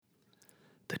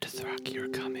The Dothraki are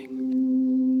coming.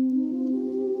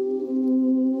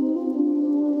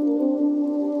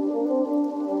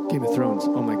 Game of Thrones.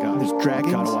 Oh my God. There's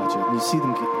dragons. Gotta watch it. You see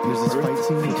them. There's this fight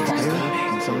scene with fire.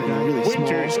 And some guy really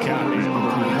Winter's small. coming. And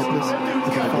they're helpless.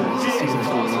 The guy goes, sees what's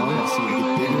going on. And see it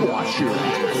get bigger. Wash your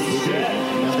hands.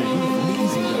 Now they're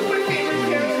amazing.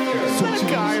 Is that a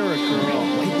guy or a girl?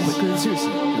 But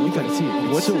seriously, we gotta see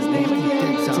it. What's his name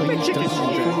again? It's like Chicken.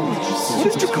 What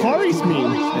What does Dracarys mean?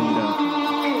 And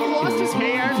Lost his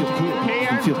hair. You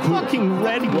feel cool. Fucking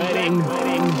red wedding.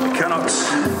 I cannot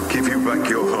give you back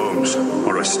your homes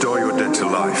or restore your dead to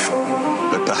life,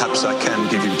 but perhaps I can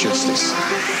give you justice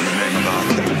in the name of our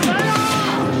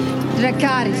king.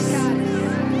 Dracarys.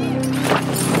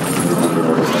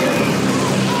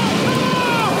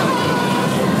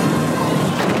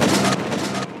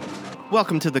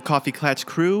 Welcome to the Coffee Klatch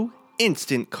Crew,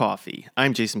 Instant Coffee.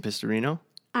 I'm Jason Pistorino.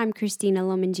 I'm Christina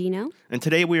Lomangino. And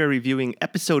today we are reviewing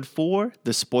Episode 4,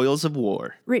 The Spoils of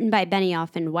War. Written by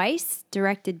Benioff and Weiss,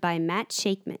 directed by Matt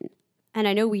Shakman. And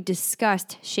I know we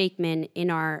discussed Shakman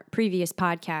in our previous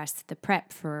podcast, The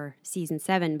Prep for Season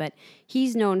 7, but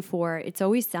he's known for It's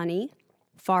Always Sunny,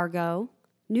 Fargo,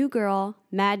 New Girl,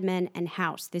 Mad Men, and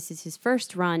House. This is his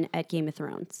first run at Game of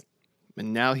Thrones.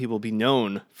 And now he will be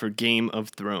known for Game of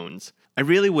Thrones. I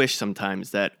really wish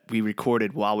sometimes that we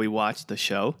recorded while we watched the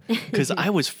show, because I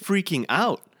was freaking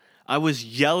out. I was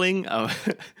yelling. Oh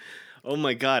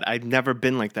my God, I've never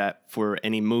been like that for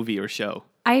any movie or show.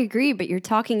 I agree, but you're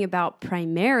talking about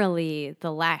primarily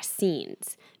the last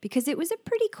scenes, because it was a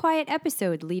pretty quiet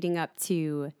episode leading up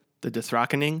to... The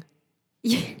Dothrakening?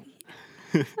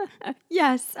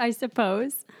 Yes, I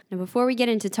suppose. Now, before we get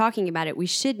into talking about it, we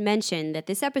should mention that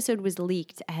this episode was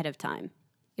leaked ahead of time.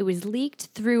 It was leaked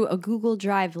through a Google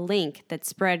Drive link that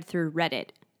spread through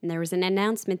Reddit, and there was an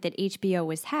announcement that HBO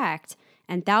was hacked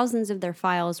and thousands of their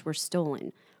files were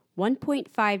stolen. 1.5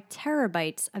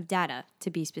 terabytes of data, to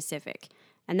be specific.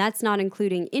 And that's not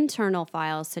including internal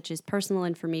files such as personal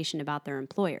information about their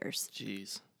employers.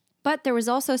 Jeez. But there was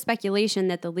also speculation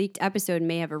that the leaked episode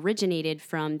may have originated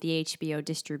from the HBO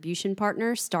distribution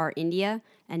partner, Star India,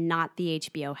 and not the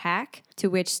HBO hack, to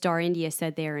which Star India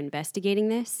said they are investigating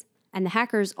this. And the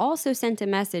hackers also sent a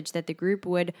message that the group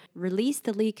would release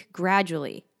the leak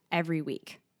gradually every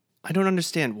week. I don't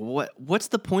understand. What's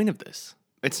the point of this?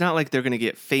 It's not like they're going to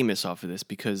get famous off of this,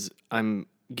 because I'm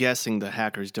guessing the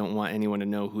hackers don't want anyone to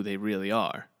know who they really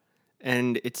are.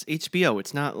 And it's HBO.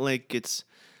 It's not like it's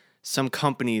some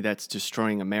company that's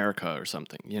destroying America or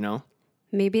something, you know?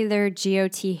 Maybe they're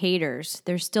GOT haters.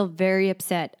 They're still very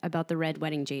upset about the Red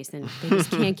Wedding, Jason. They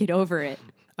just can't get over it.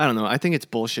 I don't know. I think it's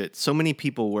bullshit. So many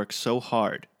people work so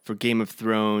hard for Game of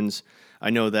Thrones.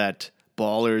 I know that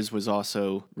Ballers was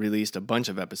also released, a bunch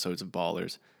of episodes of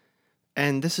Ballers.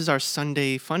 And this is our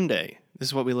Sunday fun day. This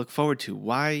is what we look forward to.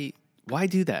 Why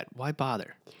do that? Why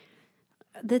bother?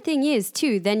 The thing is,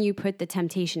 too, then you put the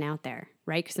temptation out there,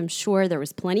 right? Because I'm sure there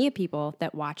was plenty of people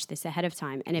that watched this ahead of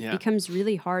time, and it becomes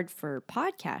really hard for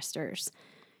podcasters.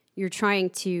 You're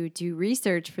trying to do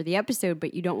research for the episode,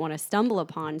 but you don't want to stumble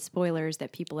upon spoilers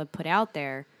that people have put out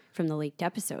there from the leaked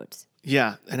episodes.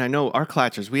 Yeah, and I know our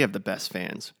Klatchers, we have the best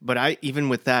fans. But even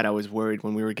with that, I was worried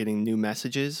when we were getting new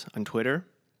messages on Twitter.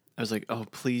 I was like, oh,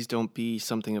 please don't be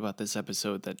something about this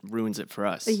episode that ruins it for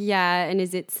us. Yeah, and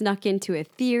is it snuck into a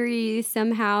theory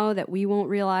somehow that we won't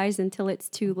realize until it's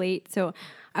too late? So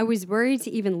I was worried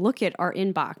to even look at our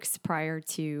inbox prior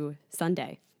to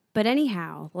Sunday. But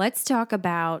anyhow, let's talk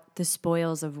about the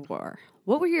spoils of war.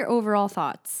 What were your overall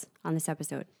thoughts on this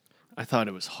episode? I thought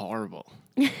it was horrible.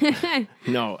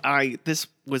 No, this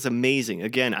was amazing.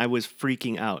 Again, I was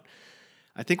freaking out.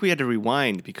 I think we had to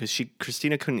rewind because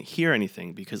Christina couldn't hear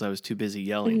anything because I was too busy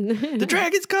yelling, "The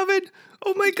dragon's coming!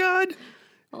 Oh my God!"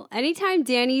 Well, anytime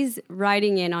Dany's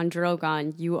riding in on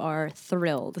Drogon, you are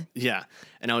thrilled. Yeah,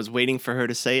 and I was waiting for her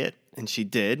to say it, and she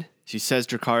did. She says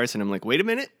Dracarys, and I'm like, wait a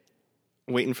minute.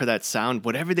 Waiting for that sound.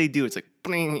 Whatever they do, it's like...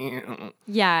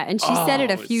 Yeah, and she said it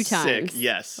a few sick. times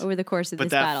Yes. over the course of this battle.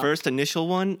 But that battle. first initial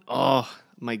one, oh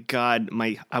my God.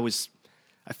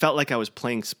 I felt like I was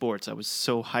playing sports. I was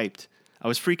so hyped. I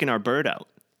was freaking our bird out.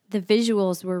 The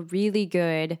visuals were really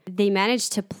good. They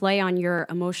managed to play on your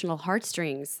emotional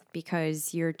heartstrings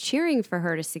because you're cheering for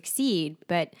her to succeed,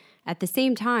 but at the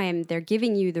same time, they're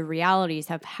giving you the realities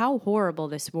of how horrible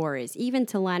this war is. Even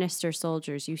to Lannister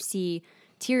soldiers, you see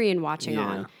Tyrion watching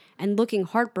on and looking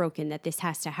heartbroken that this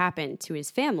has to happen to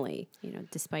his family,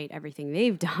 despite everything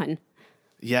they've done.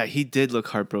 Yeah, he did look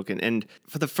heartbroken. And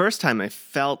for the first time, I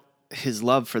felt his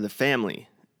love for the family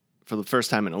for the first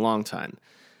time in a long time,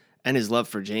 and his love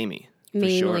for Jaime.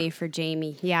 Mainly sure. for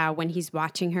Jamie. Yeah, when he's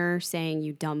watching her saying,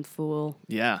 "You dumb fool,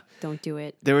 Yeah. don't do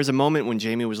it." There was a moment when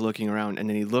Jamie was looking around and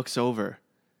then he looks over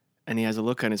and he has a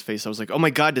look on his face. I was like, oh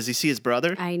my God, does he see his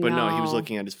brother? I But no, he was know.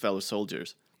 looking at his fellow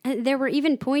soldiers. And there were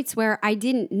even points where I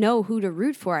didn't know who to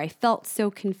root for. I felt so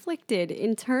conflicted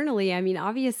internally. I mean,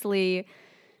 obviously,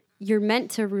 you're meant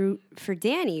to root for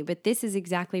Danny, but this is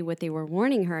exactly what they were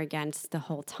warning her against the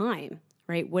whole time,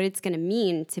 right? What it's going to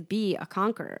mean to be a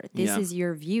conqueror. This Yeah. is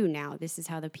your view now. This is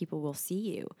how the people will see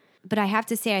you. But I have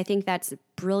to say, I think that's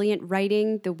brilliant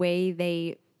writing, the way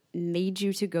they made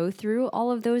you to go through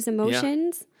all of those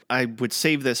emotions. I would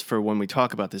save this for when we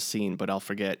talk about this scene, but I'll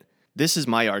forget. This is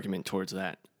my argument towards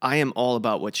that. I am all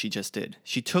about what she just did.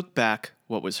 She took back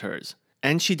what was hers,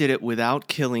 and she did it without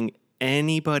killing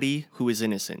anybody who is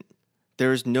innocent.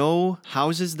 There's no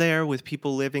houses there with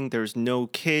people living. There's no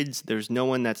kids. There's no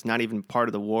one that's not even part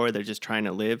of the war. They're just trying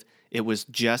to live. It was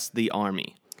just the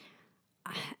army.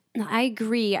 I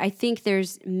agree. I think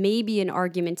there's maybe an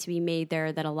argument to be made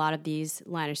there that a lot of these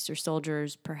Lannister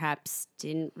soldiers perhaps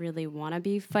didn't really want to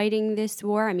be fighting this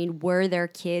war. I mean, were there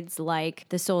kids like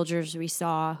the soldiers we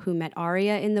saw who met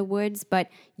Arya in the woods? But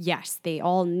yes, they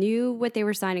all knew what they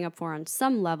were signing up for on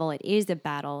some level. It is a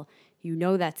battle. You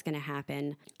know that's going to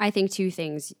happen. I think two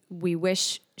things. We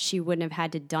wish she wouldn't have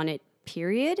had to done it,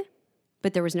 period,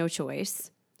 but there was no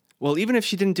choice. Well, even if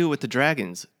she didn't do it with the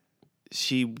dragons,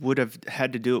 she would have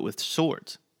had to do it with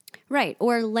swords. Right,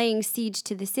 or laying siege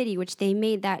to the city, which they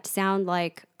made that sound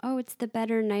like, oh, it's the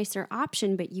better, nicer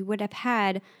option, but you would have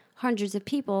had hundreds of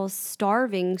people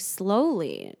starving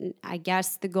slowly. I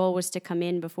guess the goal was to come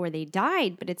in before they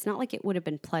died, but it's not like it would have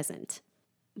been pleasant.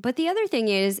 But the other thing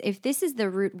is, if this is the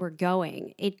route we're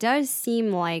going, it does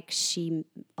seem like she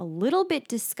a little bit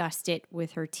discussed it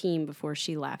with her team before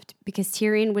she left. Because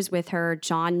Tyrion was with her,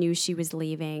 Jon knew she was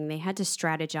leaving. They had to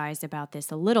strategize about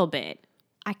this a little bit.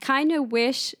 I kind of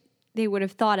wish they would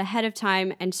have thought ahead of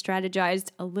time and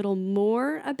strategized a little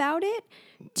more about it.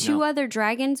 Two other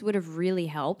dragons would have really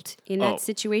helped in that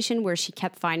situation where she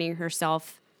kept finding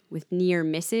herself with near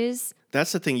misses.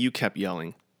 That's the thing you kept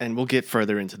yelling, and we'll get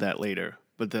further into that later.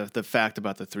 But the fact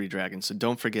about the three dragons, so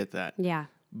don't forget that. Yeah.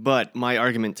 But my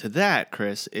argument to that,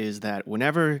 Chris, is that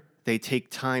whenever they take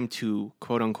time to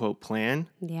quote unquote plan,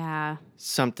 Yeah.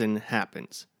 something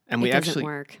happens. And It we doesn't actually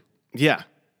work. Yeah.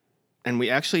 And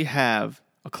we actually have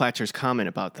a Clatcher's comment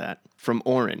about that from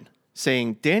Oren,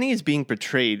 saying Danny is being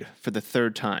betrayed for the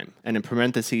third time. And in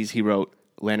parentheses, he wrote,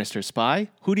 Lannister spy?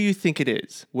 Who do you think it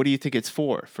is? What do you think it's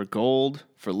for? For gold?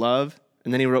 For love?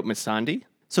 And then he wrote Missandei.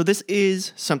 So this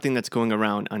is something that's going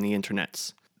around on the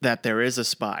internets, that there is a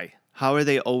spy. How are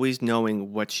they always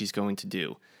knowing what she's going to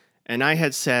do? And I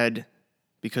had said,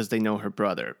 because they know her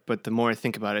brother, but the more I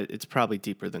think about it, it's probably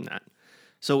deeper than that.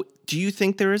 So do you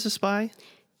think there is a spy?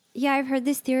 Yeah, I've heard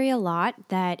this theory a lot,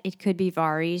 that it could be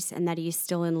Varys and that he's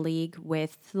still in league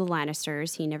with the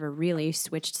Lannisters. He never really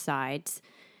switched sides.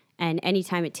 And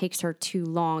anytime it takes her too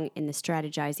long in the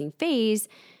strategizing phase,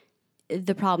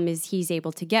 the problem is he's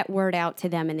able to get word out to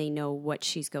them and they know what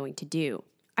she's going to do.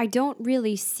 I don't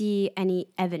really see any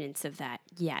evidence of that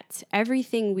yet.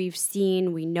 Everything we've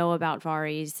seen, we know about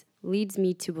Varys, leads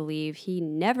me to believe he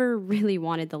never really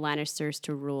wanted the Lannisters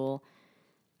to rule.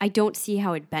 I don't see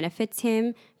how it benefits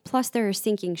him. Plus, they're a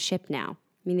sinking ship now.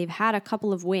 I mean, they've had a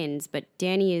couple of wins, but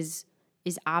Danny is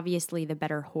obviously the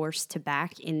better horse to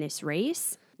back in this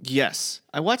race. Yes.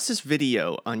 I watched this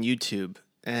video on YouTube,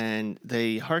 and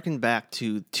they harkened back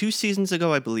to 2 seasons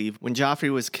ago, I believe, when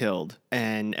Joffrey was killed,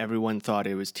 and everyone thought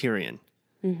it was Tyrion.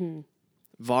 Mm-hmm.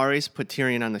 Varys put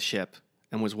Tyrion on the ship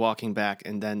and was walking back,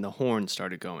 and then the horn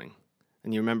started going.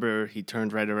 And you remember he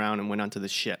turned right around and went onto the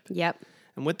ship. Yep.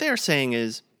 And what they're saying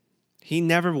is he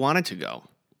never wanted to go.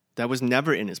 That was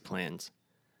never in his plans.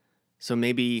 So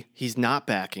maybe he's not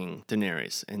backing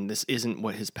Daenerys, and this isn't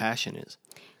what his passion is.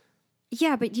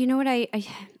 Yeah, but you know what I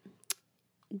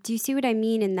do you see what I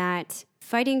mean in that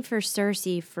fighting for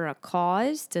Cersei for a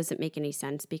cause doesn't make any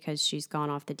sense because she's gone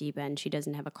off the deep end. She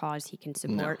doesn't have a cause he can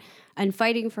support. No. And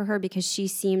fighting for her because she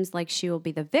seems like she will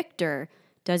be the victor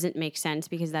doesn't make sense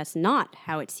because that's not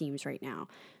how it seems right now.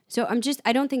 So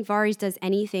I don't think Varys does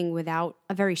anything without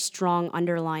a very strong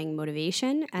underlying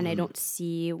motivation, and I don't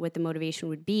see what the motivation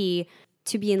would be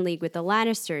to be in league with the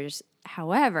Lannisters.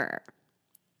 However,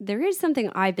 there is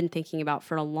something I've been thinking about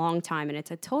for a long time, and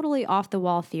it's a totally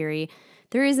off-the-wall theory.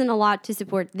 There isn't a lot to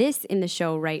support this in the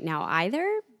show right now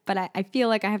either, but I feel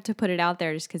like I have to put it out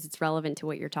there just because it's relevant to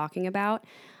what you're talking about.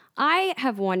 I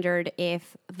have wondered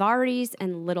if Varys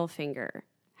and Littlefinger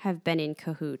have been in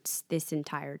cahoots this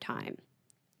entire time.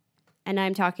 And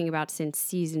I'm talking about since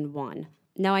season 1.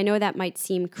 Now, I know that might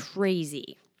seem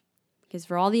crazy, Because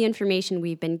for all the information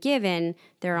we've been given,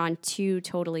 they're on two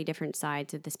totally different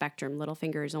sides of the spectrum.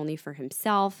 Littlefinger is only for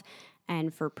himself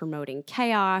and for promoting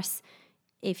chaos.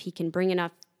 If he can bring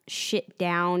enough shit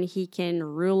down, he can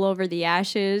rule over the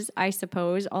ashes, I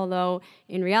suppose. Although,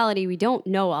 in reality, we don't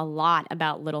know a lot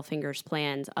about Littlefinger's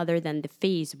plans other than the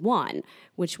phase 1,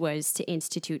 which was to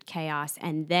institute chaos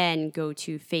and then go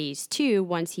to phase 2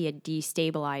 once he had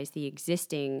destabilized the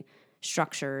existing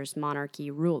structures, monarchy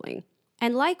ruling.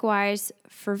 And likewise,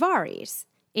 for Varys,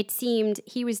 it seemed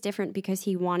he was different because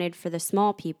he wanted for the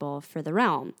small people, for the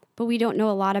realm. But we don't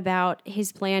know a lot about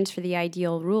his plans for the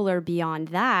ideal ruler beyond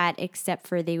that, except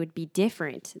for they would be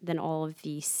different than all of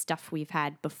the stuff we've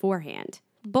had beforehand.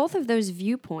 Both of those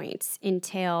viewpoints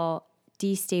entail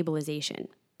destabilization.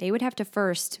 They would have to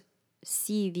first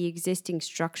see the existing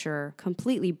structure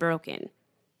completely broken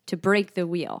to break the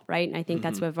wheel, right? And I think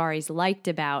that's what Varys liked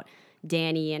about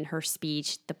Dany and her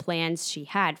speech, the plans she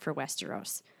had for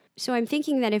Westeros. So I'm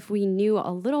thinking that if we knew a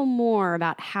little more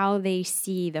about how they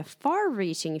see the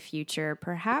far-reaching future,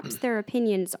 perhaps their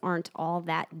opinions aren't all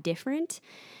that different.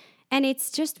 And it's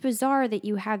just bizarre that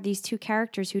you have these two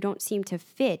characters who don't seem to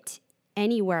fit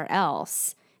anywhere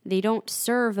else. They don't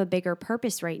serve a bigger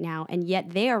purpose right now, and yet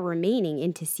they are remaining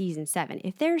into season 7.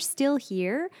 If they're still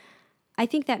here, I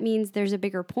think that means there's a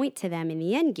bigger point to them in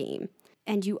the end game.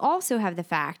 And you also have the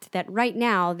fact that right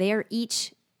now they are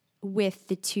each with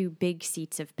the two big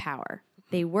seats of power.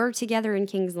 They were together in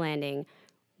King's Landing.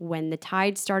 When the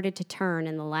tide started to turn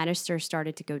and the Lannisters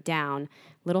started to go down,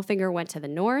 Littlefinger went to the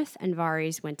north and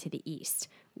Varys went to the east.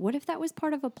 What if that was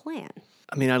part of a plan?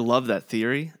 I mean, I love that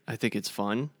theory. I think it's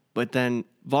fun. But then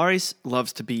Varys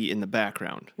loves to be in the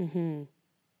background,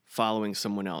 following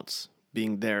someone else,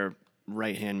 being their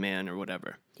right-hand man or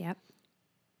whatever. Yep.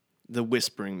 The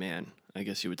whispering man, I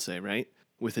guess you would say, right?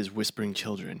 With his whispering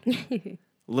children.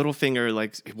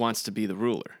 Littlefinger wants to be the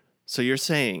ruler. So you're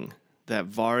saying that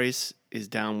Varys is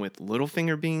down with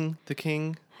Littlefinger being the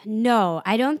king? No,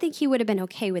 I don't think he would have been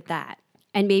okay with that.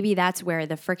 And maybe that's where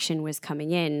the friction was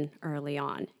coming in early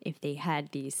on, if they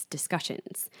had these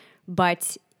discussions.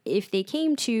 But if they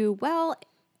came to, well,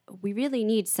 we really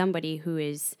need somebody who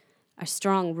is a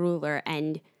strong ruler,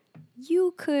 and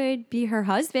you could be her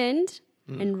husband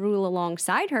and rule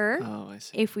alongside her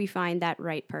if we find that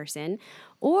right person.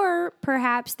 Or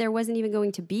perhaps there wasn't even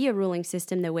going to be a ruling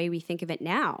system the way we think of it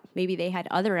now. Maybe they had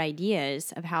other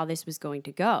ideas of how this was going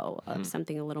to go, of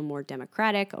something a little more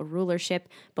democratic, a rulership,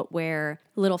 but where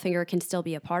Littlefinger can still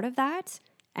be a part of that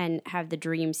and have the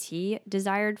dreams he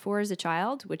desired for as a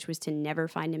child, which was to never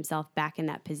find himself back in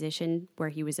that position where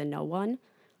he was a no one.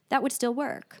 That would still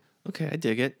work. Okay, I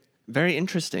dig it. Very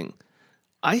interesting.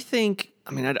 I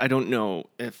don't know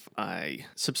if I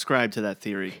subscribe to that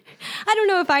theory. I don't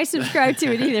know if I subscribe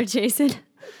to it either, Jason.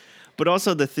 But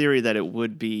also the theory that it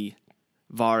would be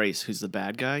Varys who's the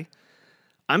bad guy.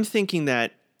 I'm thinking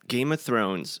that Game of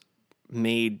Thrones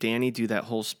made Dany do that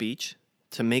whole speech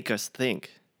to make us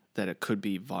think that it could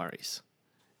be Varys.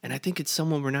 And I think it's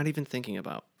someone we're not even thinking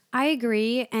about. I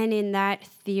agree, and in that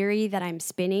theory that I'm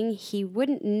spinning, he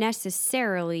wouldn't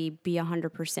necessarily be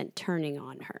 100% turning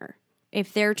on her.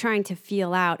 If they're trying to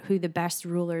feel out who the best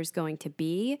ruler is going to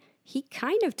be, he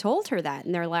kind of told her that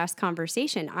in their last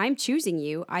conversation. I'm choosing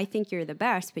you. I think you're the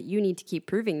best, but you need to keep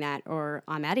proving that or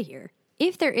I'm out of here.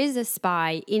 If there is a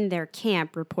spy in their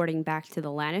camp reporting back to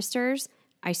the Lannisters,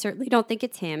 I certainly don't think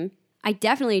it's him. I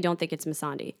definitely don't think it's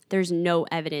Missandei. There's no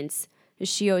evidence.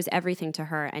 She owes everything to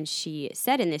her, and she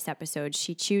said in this episode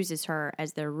she chooses her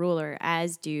as their ruler,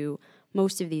 as do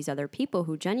most of these other people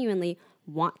who genuinely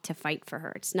want to fight for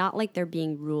her. It's not like they're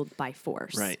being ruled by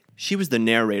force. Right. She was the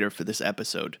narrator for this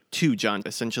episode to Jon,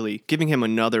 essentially giving him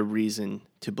another reason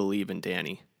to believe in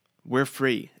Dany. We're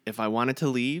free. If I wanted to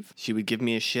leave, she would give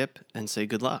me a ship and say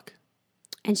good luck.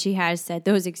 And she has said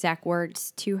those exact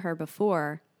words to her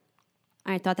before.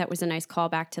 I thought that was a nice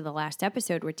callback to the last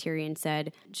episode where Tyrion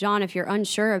said, Jon, if you're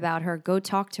unsure about her, go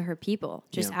talk to her people.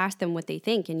 Just ask them what they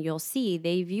think, and you'll see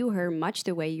they view her much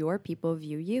the way your people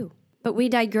view you. But we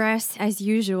digress, as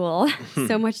usual.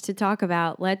 So much to talk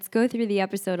about. Let's go through the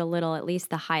episode a little, at least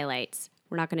the highlights.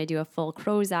 We're not going to do a full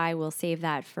crow's eye. We'll save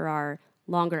that for our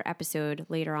longer episode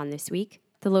later on this week.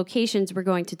 The locations we're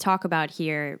going to talk about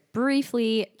here,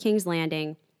 briefly, King's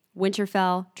Landing,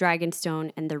 Winterfell,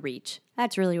 Dragonstone, and the Reach.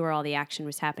 That's really where all the action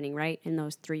was happening, right? In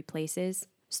those three places.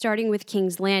 Starting with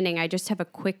King's Landing, I just have a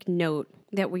quick note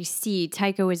that we see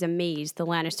Tycho is amazed the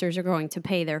Lannisters are going to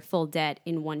pay their full debt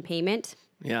in one payment.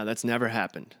 Yeah, that's never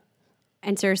happened.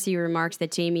 And Cersei remarks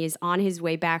that Jaime is on his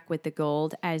way back with the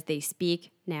gold as they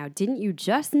speak. Now, didn't you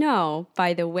just know,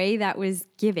 by the way that was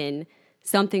given,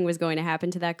 something was going to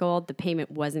happen to that gold. The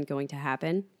payment wasn't going to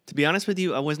happen. To be honest with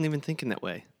you, I wasn't even thinking that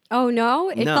way. Oh, no?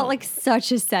 It No. felt like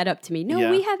such a setup to me. No,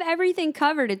 Yeah. we have everything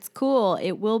covered. It's cool.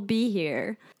 It will be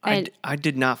here. And I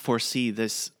did not foresee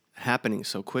this happening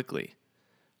so quickly,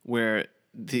 where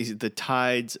the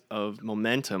tides of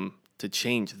momentum to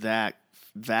change that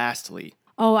vastly.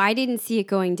 oh, I didn't see it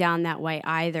going down that way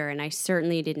either. And I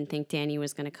certainly didn't think Dany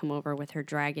was going to come over with her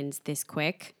dragons this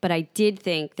quick. But I did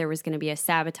think there was going to be a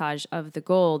sabotage of the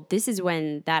gold. This is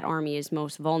when that army is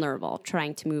most vulnerable,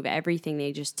 trying to move everything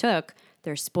they just took,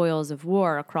 their spoils of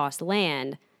war, across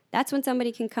land. That's when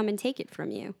somebody can come and take it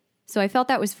from you. So I felt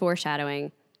that was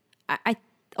foreshadowing. I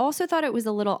also thought it was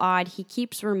a little odd. He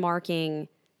keeps remarking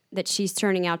that she's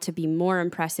turning out to be more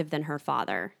impressive than her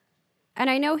father. And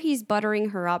I know he's buttering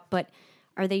her up, but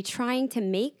are they trying to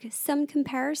make some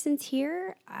comparisons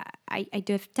here? I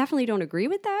definitely don't agree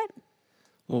with that.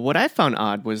 Well, what I found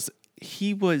odd was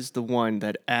he was the one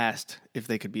that asked if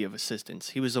they could be of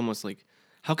assistance. He was almost like,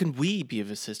 how can we be of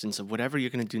assistance of whatever you're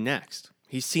going to do next?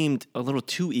 He seemed a little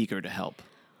too eager to help.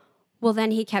 Well,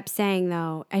 then he kept saying,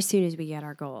 though, as soon as we get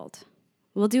our gold.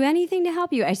 We'll do anything to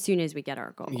help you as soon as we get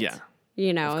our gold. Yeah.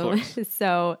 You know, Of course.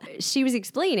 so she was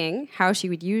explaining how she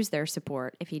would use their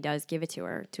support if he does give it to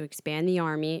her to expand the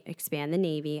army, expand the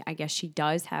navy. I guess she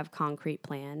does have concrete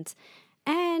plans.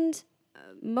 And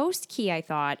most key, I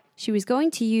thought, she was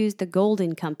going to use the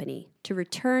Golden Company to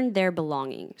return their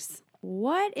belongings.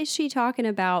 What is she talking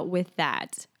about with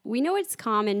that? We know it's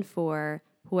common for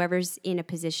whoever's in a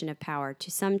position of power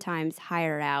to sometimes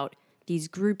hire out these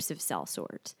groups of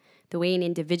sellswords. The way an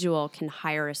individual can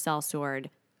hire a sellsword,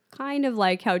 kind of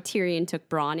like how Tyrion took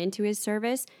Bronn into his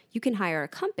service, you can hire a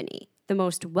company. The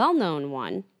most well-known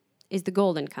one is the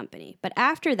Golden Company, but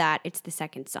after that, it's the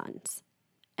Second Sons.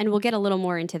 And we'll get a little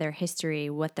more into their history,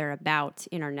 what they're about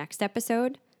in our next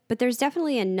episode. But there's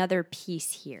definitely another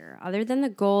piece here. Other than the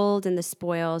gold and the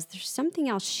spoils, there's something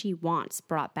else she wants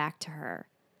brought back to her.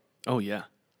 Oh, yeah.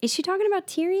 Is she talking about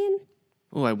Tyrion?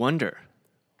 Oh, I wonder.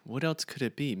 What else could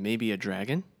it be? Maybe a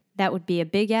dragon? That would be a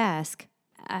big ask.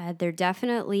 They're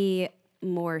definitely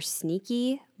more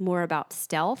sneaky, more about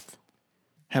stealth.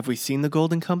 Have we seen the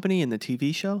Golden Company in the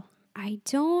TV show? I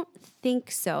don't think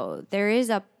so. There is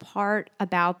a part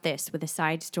about this with a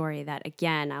side story that,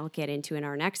 again, I'll get into in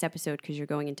our next episode because you're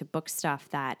going into book stuff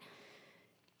that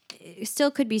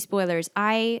still could be spoilers.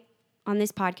 On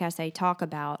this podcast, I talk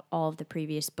about all of the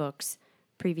previous books,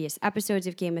 previous episodes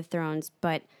of Game of Thrones,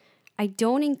 but I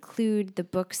don't include the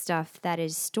book stuff that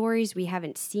is stories we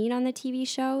haven't seen on the TV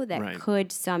show that Right.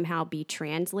 could somehow be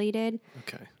translated.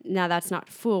 Okay. Now, that's not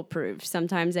foolproof.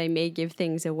 Sometimes I may give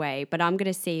things away, but I'm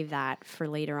going to save that for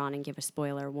later on and give a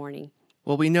spoiler warning.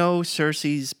 Well, we know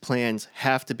Cersei's plans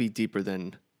have to be deeper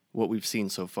than what we've seen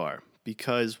so far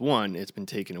because, one, it's been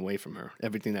taken away from her.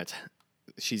 Everything that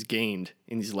she's gained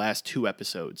in these last 2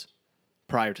 episodes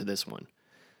prior to this one.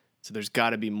 So there's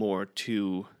got to be more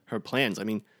to her plans. I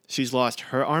mean, she's lost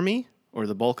her army, or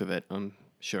the bulk of it, I'm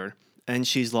sure, and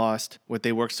she's lost what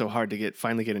they worked so hard to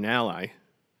finally get an ally.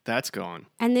 That's gone.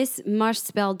 And this must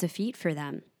spell defeat for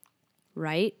them,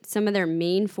 right? Some of their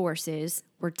main forces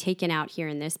were taken out here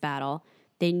in this battle.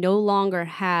 They no longer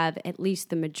have at least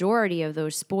the majority of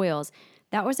those spoils.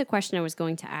 That was a question I was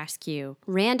going to ask you.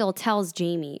 Randall tells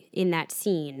Jaime in that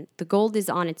scene, the gold is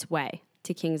on its way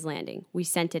to King's Landing. We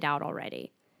sent it out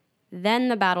already. Then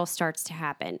the battle starts to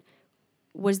happen.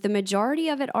 Was the majority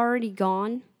of it already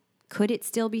gone? Could it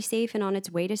still be safe and on its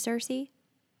way to Cersei?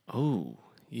 Oh,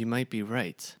 you might be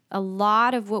right. A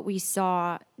lot of what we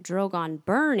saw Drogon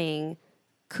burning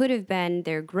could have been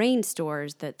their grain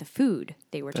stores, the food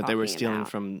they were That talking they were stealing about.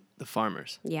 from the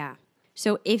farmers. Yeah.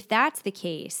 So if that's the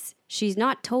case, she's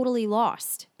not totally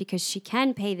lost because she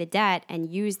can pay the debt and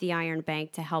use the Iron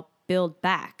Bank to help build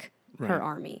back her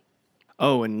army.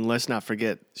 Oh, and let's not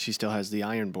forget, she still has the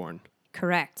Ironborn,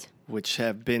 Correct. which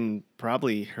have been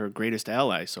probably her greatest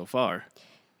ally so far.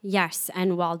 Yes,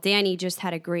 and while Dany just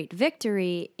had a great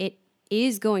victory, it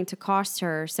is going to cost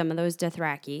her some of those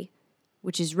Dothraki,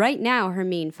 which is right now her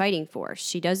main fighting force.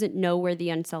 She doesn't know where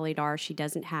the Unsullied are. She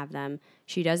doesn't have them.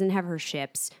 She doesn't have her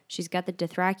ships. She's got the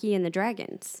Dothraki and the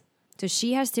dragons. So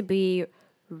she has to be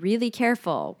really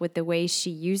careful with the way she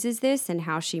uses this and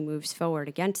how she moves forward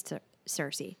against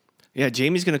Cersei. Yeah,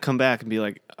 Jaime's going to come back and be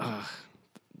like, ugh,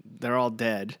 they're all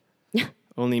dead.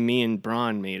 Only me and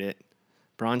Bronn made it.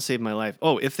 Bronn saved my life.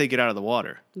 Oh, if they get out of the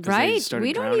water. 'Cause they Right? started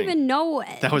We don't drowning. even know.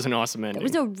 That was an awesome ending. It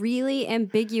was a really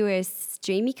ambiguous.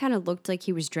 Jaime kind of looked like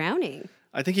he was drowning.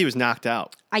 I think he was knocked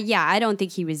out. Yeah, I don't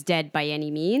think he was dead by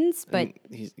any means, but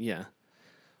Yeah.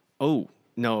 Oh,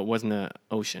 no, it wasn't an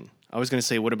ocean. I was going to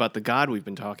say, what about the god we've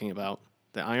been talking about?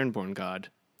 the Ironborn god.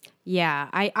 Yeah,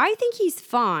 I think he's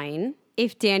fine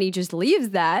if Danny just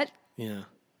leaves that. Yeah.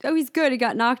 Oh, he's good. He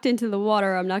got knocked into the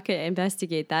water. I'm not going to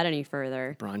investigate that any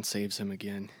further. Bronn saves him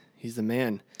again. He's the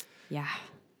man. Yeah.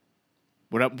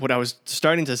 What I was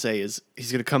starting to say is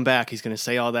he's going to come back. He's going to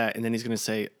say all that, and then he's going to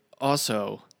say,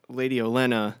 also, Lady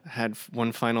Olenna had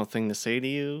one final thing to say to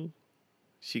you.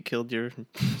 She killed your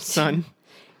son.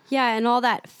 Yeah, and all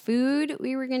that food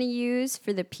we were going to use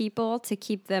for the people to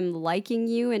keep them liking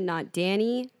you and not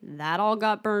Danny, that all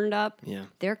got burned up. Yeah.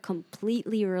 They're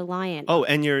completely reliant. Oh,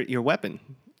 and your weapon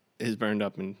is burned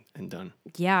up and done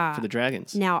Yeah. for the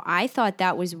dragons. Now, I thought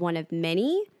that was one of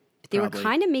many. They Probably. were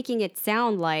kind of making it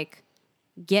sound like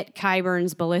get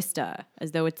Qyburn's ballista,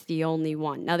 as though it's the only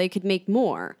one. Now, they could make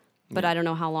more, but I don't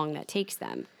know how long that takes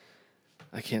them.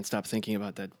 I can't stop thinking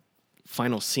about that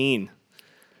final scene.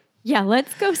 Yeah,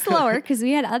 let's go slower because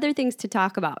we had other things to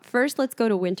talk about. First, let's go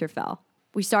to Winterfell.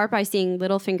 We start by seeing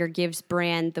Littlefinger gives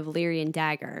Bran the Valyrian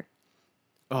dagger.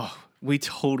 Oh, we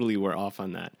totally were off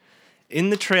on that.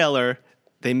 In the trailer,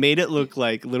 they made it look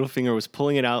like Littlefinger was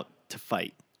pulling it out to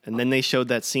fight. And then they showed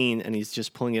that scene, and he's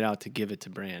just pulling it out to give it to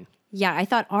Bran. Yeah, I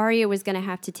thought Arya was going to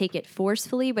have to take it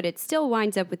forcefully, but it still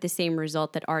winds up with the same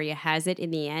result that Arya has it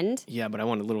in the end. Yeah, but I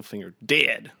wanted Littlefinger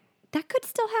dead. That could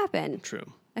still happen.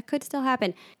 True. That could still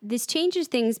happen. This changes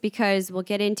things because we'll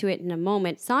get into it in a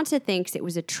moment. Sansa thinks it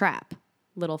was a trap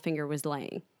Littlefinger was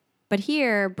laying. But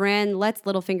here, Bran lets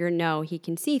Littlefinger know he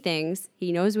can see things.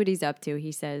 He knows what he's up to.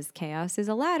 He says, chaos is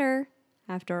a ladder,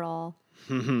 after all.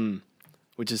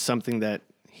 Which is something that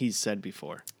he's said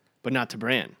before, but not to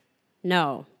Bran.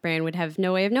 No, Bran would have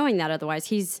no way of knowing that otherwise.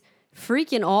 He's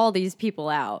freaking all these people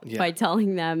out by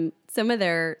telling them some of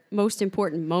their most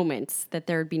important moments that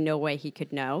there would be no way he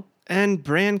could know. And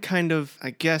Bran kind of,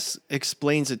 I guess,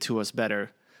 explains it to us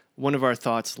better. One of our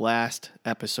thoughts last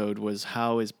episode was,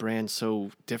 how is Bran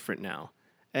so different now?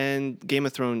 And Game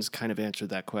of Thrones kind of answered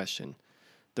that question.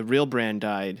 The real Bran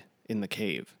died in the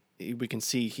cave. We can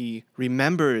see he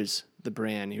remembers the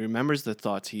Bran. He remembers the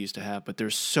thoughts he used to have, but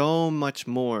there's so much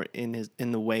more in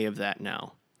the way of that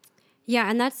now. Yeah,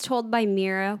 and that's told by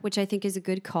Mira, which I think is a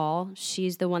good call.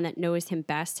 She's the one that knows him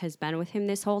best, has been with him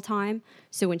this whole time.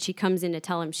 So when she comes in to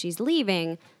tell him she's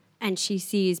leaving and she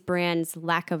sees Bran's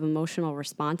lack of emotional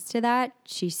response to that,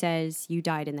 she says, you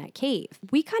died in that cave.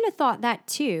 We kind of thought that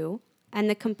too. And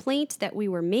the complaint that we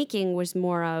were making was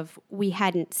more of we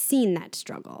hadn't seen that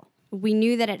struggle. We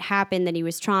knew that it happened, that he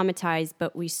was traumatized,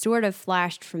 but we sort of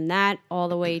flashed from that all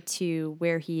the way to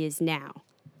where he is now.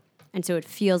 And so it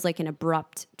feels like an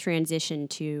abrupt transition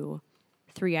to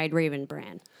Three-Eyed Raven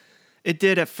Bran. It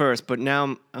did at first, but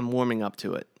now I'm warming up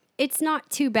to it. It's not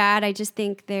too bad. I just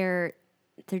think they're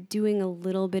doing a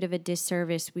little bit of a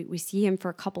disservice. We see him for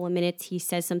a couple of minutes. He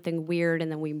says something weird, and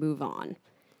then we move on.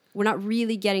 We're not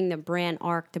really getting the Bran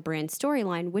arc, the Bran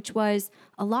storyline, which was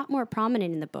a lot more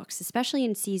prominent in the books, especially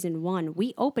in season 1.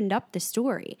 We opened up the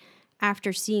story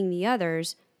after seeing the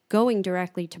others going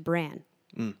directly to Bran.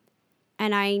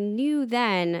 And I knew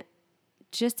then,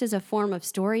 just as a form of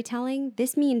storytelling,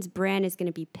 this means Bran is going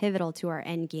to be pivotal to our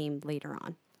end game later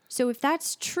on. So if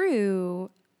that's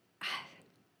true,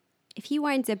 if he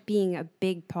winds up being a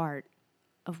big part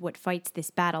of what fights this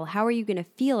battle, how are you going to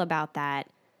feel about that,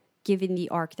 given the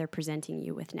arc they're presenting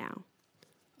you with now?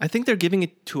 I think they're giving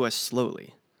it to us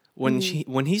slowly. When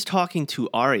he's talking to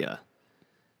Arya,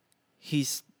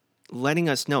 he's letting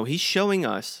us know, he's showing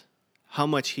us how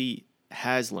much he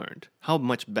has learned, how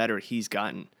much better he's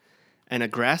gotten, and a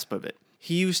grasp of it.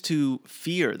 He used to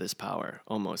fear this power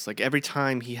almost. Like every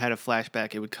time he had a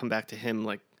flashback, it would come back to him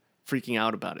like freaking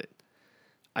out about it.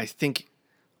 I think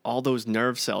all those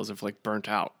nerve cells have like burnt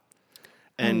out.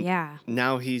 And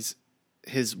now his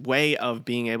way of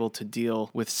being able to deal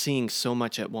with seeing so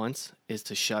much at once is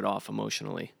to shut off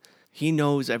emotionally. He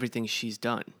knows everything she's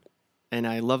done. And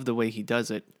I love the way he does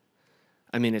it.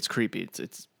 I mean, it's creepy.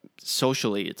 It's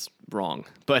socially, it's wrong.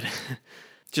 But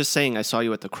just saying, I saw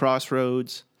you at the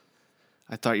crossroads.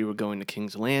 I thought you were going to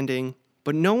King's Landing.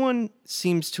 But no one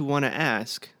seems to want to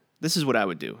ask. This is what I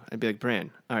would do. I'd be like,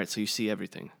 Bran, all right, so you see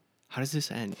everything. How does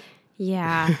this end?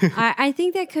 Yeah, I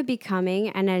think that could be coming.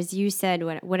 And as you said,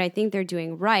 what I think they're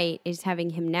doing right is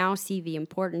having him now see the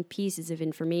important pieces of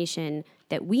information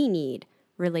that we need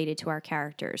related to our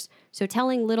characters. So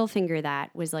telling Littlefinger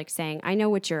that was like saying, I know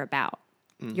what you're about.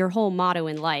 Your whole motto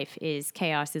in life is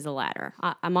chaos is a ladder.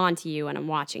 I'm on to you and I'm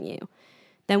watching you.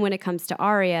 Then when it comes to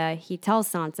Arya, he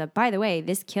tells Sansa, by the way,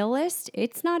 this kill list,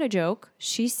 it's not a joke.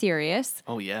 She's serious.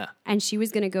 Oh, yeah. And she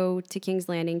was going to go to King's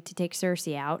Landing to take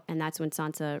Cersei out, and that's when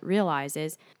Sansa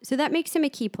realizes. So that makes him a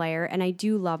key player, and I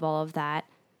do love all of that.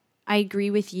 I agree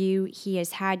with you. He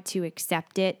has had to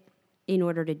accept it in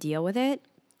order to deal with it.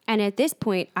 And at this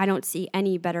point, I don't see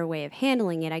any better way of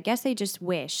handling it. I guess I just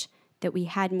wish that we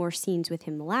had more scenes with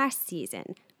him last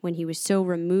season when he was so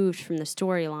removed from the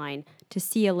storyline to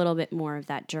see a little bit more of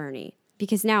that journey.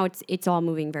 Because now it's all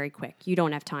moving very quick. You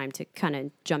don't have time to kind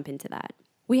of jump into that.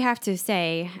 We have to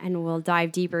say, and we'll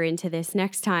dive deeper into this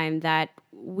next time, that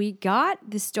we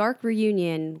got the Stark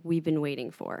reunion we've been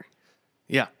waiting for.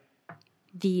 Yeah.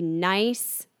 The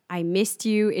nice, I missed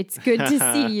you, it's good to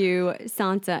see you,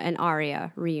 Sansa and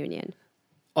Arya reunion.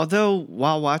 Although,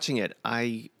 while watching it,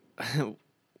 I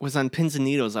was on pins and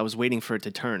needles. I was waiting for it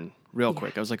to turn real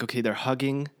quick. I was like, okay, they're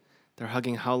hugging. They're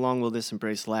hugging. How long will this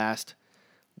embrace last?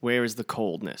 Where is the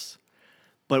coldness?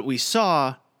 But we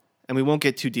saw, and we won't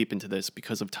get too deep into this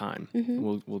because of time.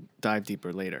 We'll dive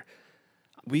deeper later.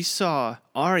 We saw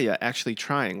Arya actually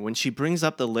trying. When she brings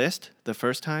up the list the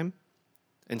first time,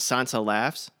 and Sansa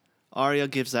laughs, Arya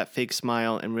gives that fake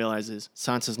smile and realizes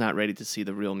Sansa's not ready to see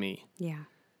the real me. Yeah.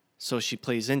 So she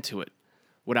plays into it.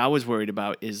 What I was worried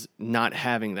about is not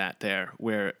having that there,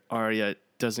 where Arya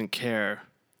doesn't care.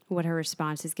 What her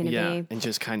response is going to be. And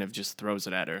just kind of just throws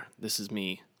it at her. This is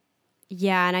me.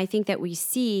 Yeah, and I think that we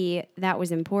see that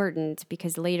was important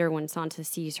because later when Sansa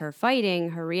sees her fighting,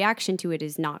 her reaction to it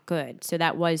is not good. So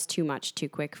that was too much too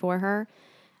quick for her.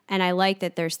 And I like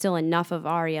that there's still enough of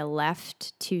Arya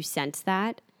left to sense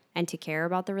that and to care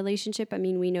about the relationship. I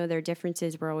mean, we know their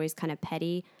differences were always kind of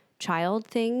petty child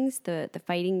things, the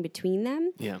fighting between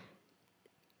them. Yeah.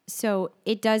 So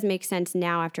it does make sense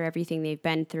now after everything they've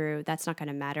been through. That's not going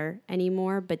to matter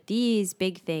anymore. But these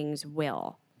big things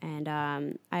will.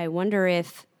 And I wonder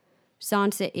if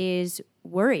Sansa is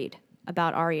worried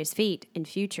about Arya's fate in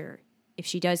future. If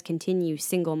she does continue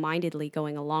single-mindedly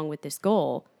going along with this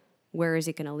goal, where is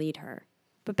it going to lead her?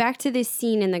 But back to this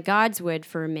scene in the Godswood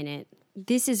for a minute.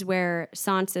 This is where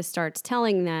Sansa starts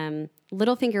telling them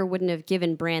Littlefinger wouldn't have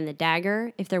given Bran the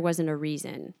dagger if there wasn't a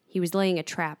reason. He was laying a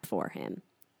trap for him.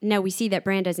 Now we see that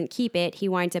Bran doesn't keep it. He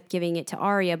winds up giving it to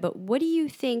Arya. But what do you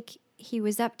think he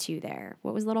was up to there?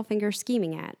 What was Littlefinger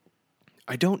scheming at?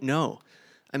 I don't know.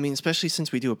 I mean, especially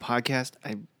since we do a podcast,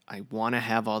 I want to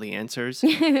have all the answers.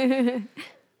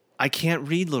 I can't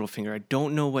read Littlefinger. I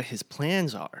don't know what his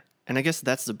plans are. And I guess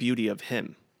that's the beauty of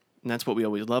him. And that's what we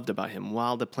always loved about him.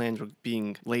 While the plans were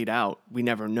being laid out, we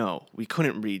never know. We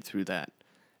couldn't read through that.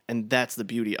 And that's the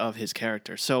beauty of his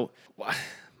character. So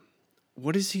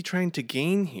what is he trying to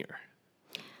gain here?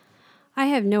 I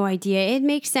have no idea. It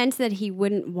makes sense that he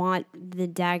wouldn't want the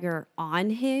dagger on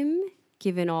him,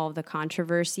 given all of the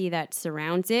controversy that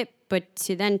surrounds it. But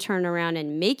to then turn around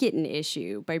and make it an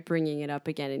issue by bringing it up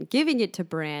again and giving it to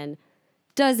Bran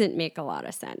doesn't make a lot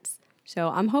of sense. So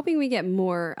I'm hoping we get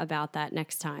more about that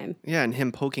next time. Yeah, and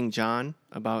him poking Jon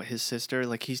about his sister.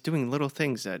 Like, he's doing little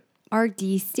things that are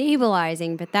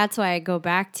destabilizing, but that's why I go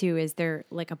back to is there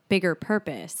like a bigger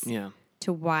purpose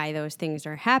to why those things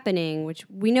are happening, which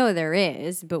we know there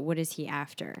is, but what is he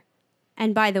after?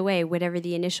 And by the way, whatever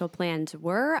the initial plans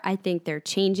were, I think they're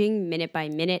changing minute by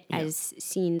minute as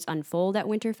scenes unfold at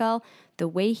Winterfell. The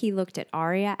way he looked at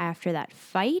Arya after that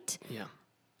fight,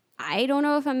 I don't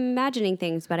know if I'm imagining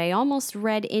things, but I almost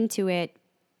read into it,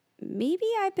 maybe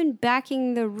I've been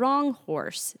backing the wrong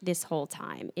horse this whole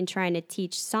time in trying to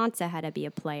teach Sansa how to be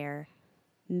a player.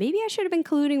 Maybe I should have been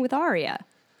colluding with Arya.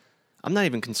 I'm not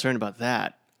even concerned about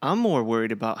that. I'm more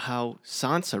worried about how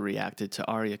Sansa reacted to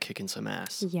Arya kicking some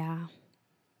ass. Yeah.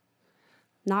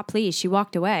 Not pleased. She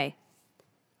walked away.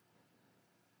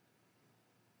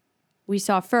 We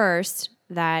saw first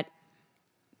that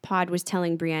Pod was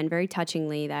telling Brienne very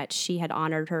touchingly that she had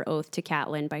honored her oath to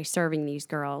Catelyn by serving these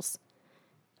girls.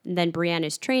 And then Brienne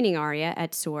is training Arya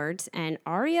at swords, and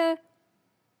Arya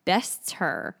bests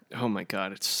her. Oh my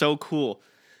god, it's so cool.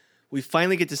 We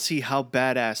finally get to see how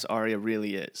badass Arya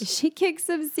really is. She kicks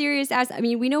some serious ass. I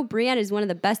mean, we know Brienne is one of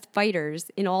the best fighters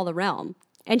in all the realm.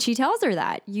 And she tells her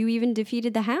that. You even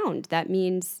defeated the Hound. That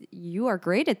means you are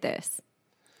great at this.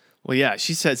 Well, yeah,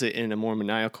 she says it in a more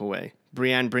maniacal way.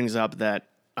 Brienne brings up that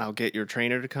I'll get your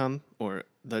trainer to come, or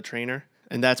the trainer.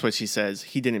 And that's what she says.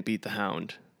 He didn't beat the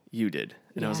Hound. You did.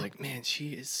 And I was like, man,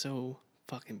 she is so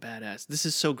fucking badass. This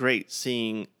is so great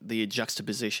seeing the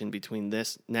juxtaposition between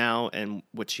this now and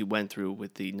what she went through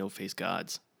with the No-Face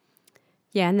Gods.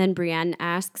 Yeah, and then Brienne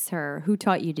asks her, who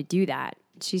taught you to do that?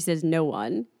 She says, no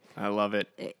one. I love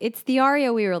it. It's the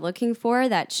Arya we were looking for,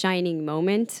 that shining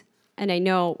moment. And I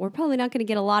know we're probably not going to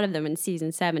get a lot of them in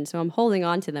season 7, so I'm holding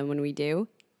on to them when we do.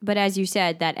 But as you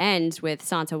said, that ends with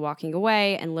Sansa walking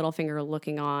away and Littlefinger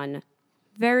looking on,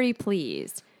 very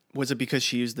pleased. Was it because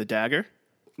she used the dagger?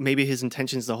 Maybe his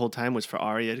intentions the whole time was for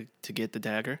Arya to get the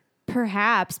dagger?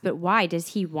 Perhaps, but why?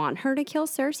 Does he want her to kill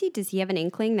Cersei? Does he have an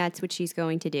inkling that's what she's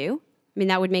going to do? I mean,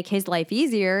 that would make his life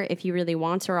easier if he really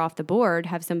wants her off the board,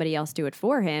 have somebody else do it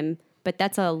for him. But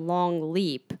that's a long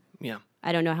leap. Yeah.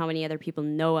 I don't know how many other people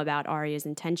know about Arya's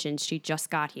intentions. She just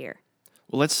got here.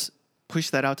 Well, let's push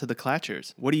that out to the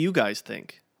Clatchers. What do you guys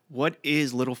think? What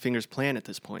is Littlefinger's plan at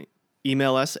this point?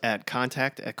 Email us at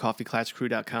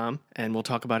contact@coffeeclatchcrew.com, and we'll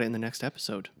talk about it in the next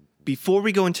episode. Before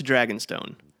we go into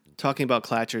Dragonstone, talking about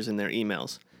Clatchers and their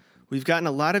emails, we've gotten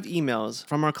a lot of emails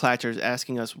from our Clatchers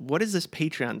asking us, what is this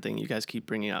Patreon thing you guys keep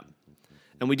bringing up?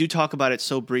 And we do talk about it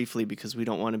so briefly because we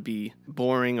don't want to be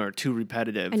boring or too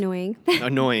repetitive. Annoying.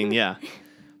 Annoying, yeah.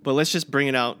 But let's just bring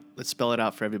it out. Let's spell it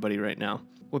out for everybody right now.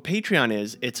 What Patreon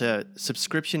is, it's a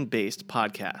subscription-based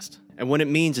podcast. And what it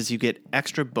means is you get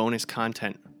extra bonus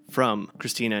content from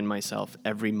Christina and myself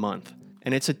every month.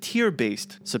 And it's a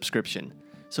tier-based subscription.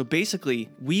 So basically,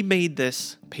 we made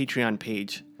this Patreon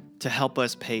page to help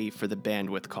us pay for the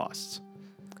bandwidth costs.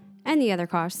 And the other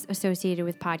costs associated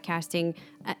with podcasting.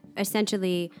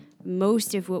 Essentially,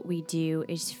 most of what we do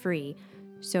is free.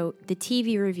 So the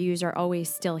TV reviews are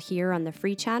always still here on the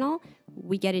free channel.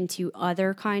 We get into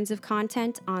other kinds of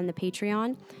content on the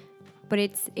Patreon. But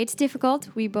it's difficult.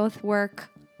 We both work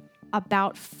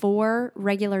about 4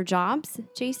 regular jobs,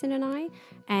 Jason and I.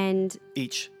 And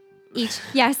Each,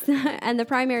 yes. And the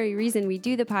primary reason we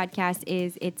do the podcast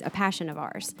is it's a passion of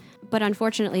ours. But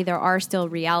unfortunately, there are still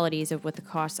realities of what the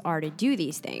costs are to do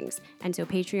these things. And so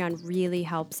Patreon really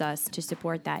helps us to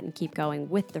support that and keep going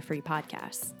with the free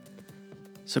podcasts.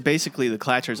 So basically, the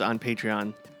Clatchers on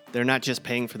Patreon, they're not just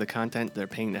paying for the content, they're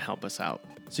paying to help us out.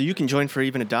 So you can join for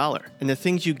even $1. And the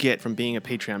things you get from being a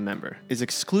Patreon member is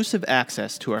exclusive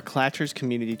access to our Clatchers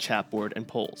community chat board and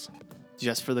polls,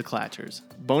 just for the Clatchers.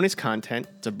 Bonus content,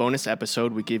 it's a bonus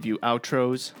episode. We give you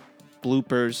outros,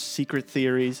 bloopers, secret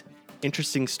theories,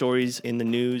 interesting stories in the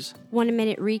news.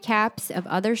 1-minute recaps of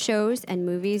other shows and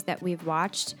movies that we've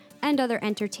watched, and other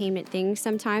entertainment things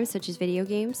sometimes, such as video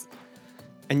games.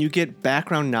 And you get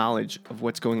background knowledge of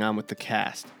what's going on with the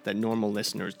cast that normal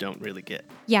listeners don't really get.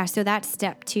 Yeah, so that's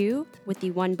step 2 with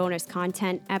the 1 bonus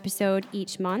content episode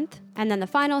each month. And then the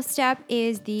final step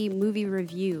is the movie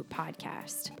review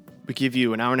podcast. We give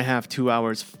you an hour and a half, 2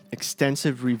 hours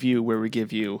extensive review where we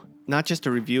give you not just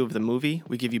a review of the movie,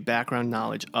 we give you background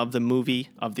knowledge of the movie,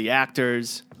 of the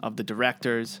actors, of the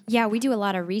directors. Yeah, we do a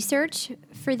lot of research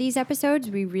for these episodes.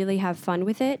 We really have fun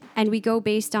with it. And we go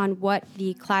based on what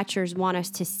the Clatchers want us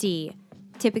to see.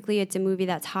 Typically, it's a movie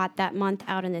that's hot that month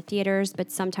out in the theaters,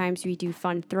 but sometimes we do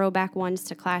fun throwback ones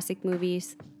to classic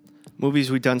movies. Movies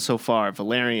we've done so far: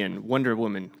 Valerian, Wonder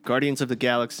Woman, Guardians of the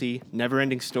Galaxy,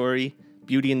 Neverending Story,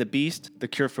 Beauty and the Beast, The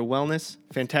Cure for Wellness,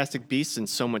 Fantastic Beasts, and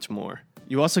so much more.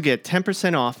 You also get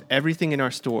 10% off everything in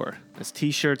our store. That's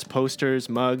t-shirts, posters,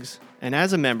 mugs. And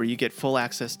as a member, you get full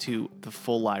access to the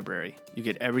full library. You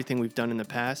get everything we've done in the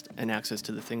past and access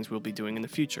to the things we'll be doing in the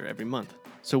future every month.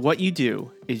 So what you do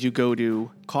is you go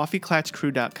to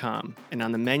coffeeclatchcrew.com, and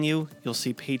on the menu, you'll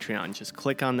see Patreon. Just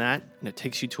click on that, and it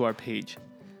takes you to our page.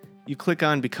 You click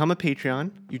on Become a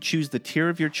Patreon, you choose the tier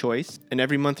of your choice, and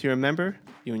every month you're a member,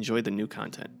 you enjoy the new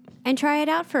content. And try it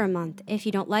out for a month. If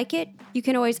you don't like it, you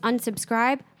can always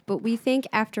unsubscribe, but we think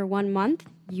after 1 month,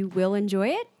 you will enjoy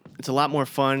it. It's a lot more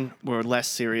fun. We're less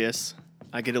serious.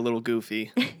 I get a little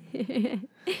goofy.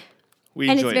 We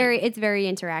and enjoy it's very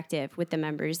interactive with the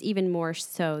members, even more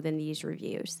so than these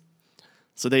reviews.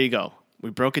 So there you go. We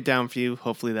broke it down for you.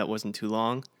 Hopefully that wasn't too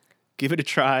long. Give it a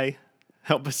try.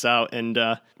 Help us out. And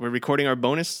we're recording our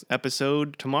bonus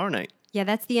episode tomorrow night. Yeah,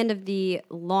 that's the end of the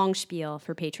long spiel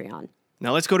for Patreon.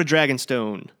 Now let's go to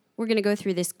Dragonstone. We're going to go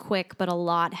through this quick, but a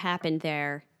lot happened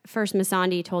there. First,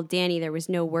 Missandei told Dany there was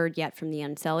no word yet from the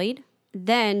Unsullied.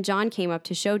 Then Jon came up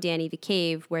to show Dany the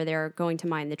cave where they're going to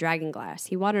mine the dragon glass.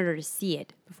 He wanted her to see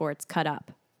it before it's cut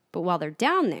up. But while they're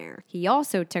down there, he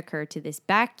also took her to this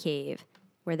back cave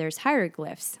where there's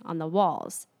hieroglyphs on the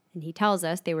walls. And he tells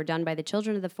us they were done by the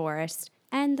children of the forest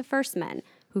and the first men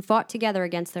who fought together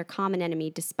against their common enemy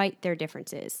despite their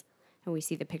differences. And we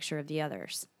see the picture of the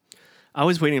others. I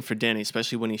was waiting for Dany,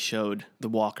 especially when he showed the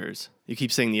walkers. You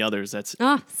keep saying the others. That's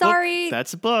sorry.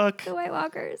 That's a book. The White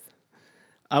Walkers.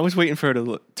 I was waiting for her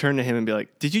to turn to him and be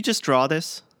like, "Did you just draw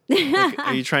this? Like,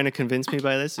 are you trying to convince me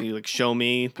by this? And you show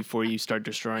me before you start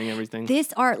destroying everything?"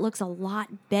 This art looks a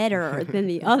lot better than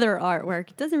the other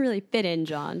artwork. It doesn't really fit in,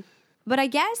 Jon. But I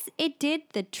guess it did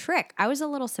the trick. I was a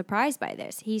little surprised by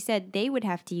this. He said they would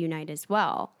have to unite as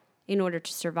well in order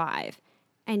to survive.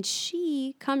 And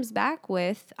she comes back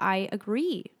with, "I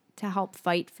agree to help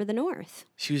fight for the North."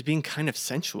 She was being kind of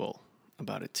sensual.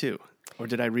 about it too. Or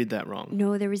did I read that wrong?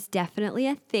 No, there was definitely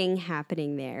a thing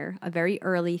happening there, a very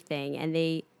early thing, and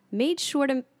they made sure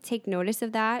to take notice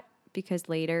of that because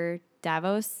later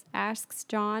Davos asks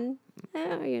Jon,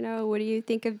 what do you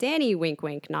think of Dany? Wink,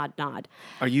 wink, nod, nod.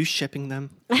 Are you shipping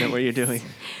them? Is that what you're doing?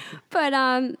 But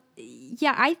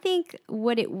yeah, I think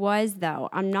what it was, though,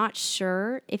 I'm not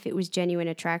sure if it was genuine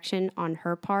attraction on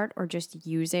her part or just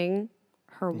using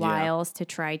her wiles to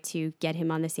try to get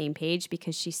him on the same page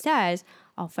because she says,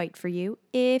 I'll fight for you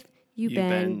if you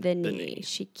bend the knee.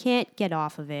 She can't get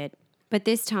off of it. But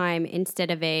this time,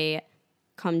 instead of a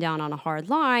come down on a hard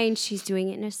line, she's doing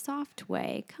it in a soft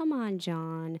way. Come on,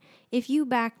 Jon. If you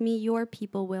back me, your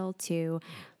people will too.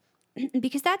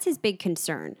 Because that's his big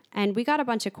concern. And we got a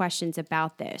bunch of questions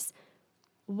about this.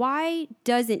 Why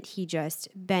doesn't he just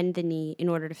bend the knee in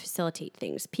order to facilitate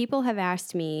things? People have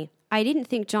asked me, I didn't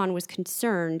think Jon was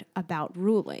concerned about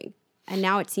ruling. And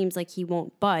now it seems like he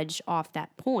won't budge off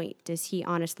that point. Does he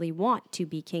honestly want to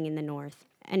be king in the North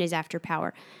and is after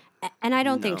power? And I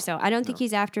don't think so. I don't think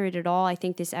he's after it at all. I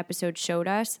think this episode showed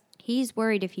us he's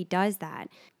worried if he does that,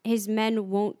 his men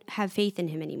won't have faith in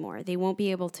him anymore. They won't be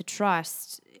able to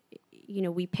trust.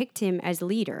 We picked him as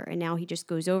leader, and now he just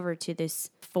goes over to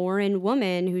this foreign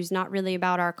woman who's not really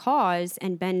about our cause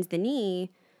and bends the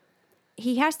knee.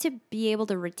 He has to be able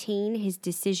to retain his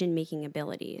decision-making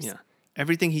abilities. Yeah.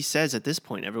 Everything he says at this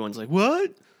point, everyone's like,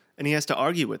 what? And he has to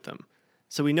argue with them.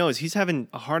 So he knows he's having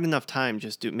a hard enough time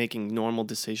just making normal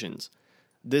decisions.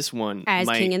 This one as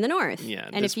king in the North. Yeah,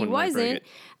 and if he wasn't,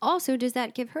 also does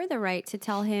that give her the right to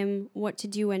tell him what to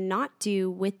do and not do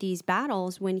with these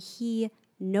battles when he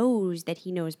knows that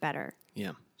he knows better?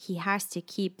 Yeah. He has to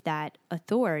keep that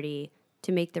authority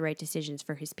to make the right decisions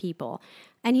for his people.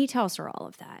 And he tells her all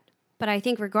of that. But I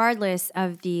think regardless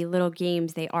of the little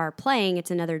games they are playing, it's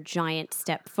another giant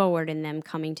step forward in them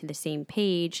coming to the same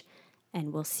page.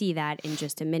 And we'll see that in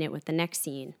just a minute with the next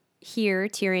scene. Here,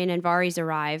 Tyrion and Varys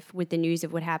arrive with the news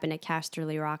of what happened at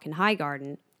Casterly Rock and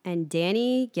Highgarden. And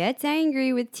Dany gets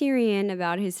angry with Tyrion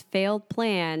about his failed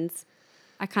plans.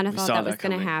 I kind of thought that was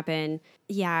going to happen.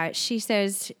 Yeah, she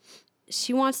says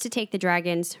she wants to take the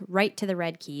dragons right to the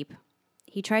Red Keep.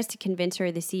 He tries to convince her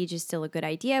the siege is still a good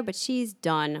idea, but she's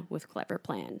done with clever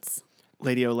plans.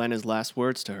 Lady Olenna's last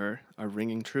words to her are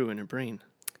ringing true in her brain.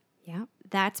 Yeah,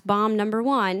 that's bomb number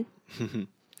 1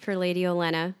 for Lady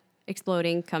Olenna.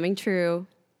 Exploding, coming true.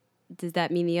 Does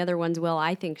that mean the other ones will?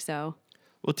 I think so.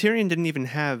 Well, Tyrion didn't even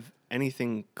have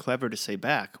anything clever to say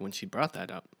back when she brought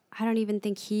that up. I don't even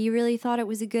think he really thought it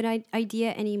was a good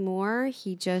idea anymore.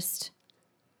 He just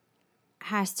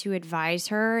has to advise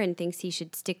her and thinks he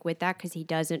should stick with that because he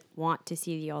doesn't want to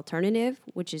see the alternative,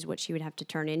 which is what she would have to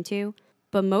turn into.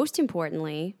 But most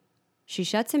importantly, she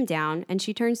shuts him down and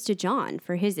she turns to Jon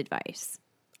for his advice.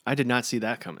 I did not see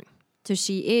that coming. So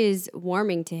she is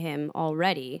warming to him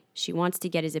already. She wants to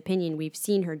get his opinion. We've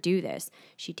seen her do this.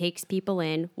 She takes people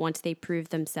in. Once they prove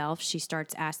themselves, she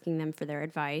starts asking them for their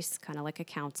advice, kind of like a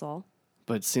counsel.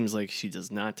 But it seems like she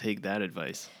does not take that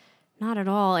advice. Not at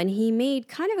all. And he made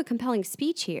kind of a compelling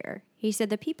speech here. He said,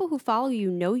 the people who follow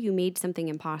you know you made something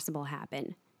impossible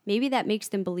happen. Maybe that makes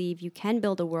them believe you can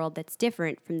build a world that's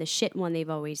different from the shit one they've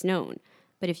always known.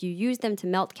 But if you use them to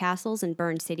melt castles and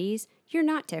burn cities, you're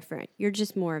not different. You're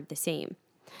just more of the same.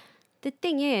 The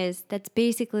thing is, that's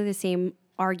basically the same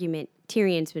argument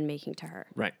Tyrion's been making to her.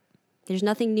 Right. There's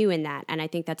nothing new in that, and I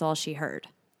think that's all she heard.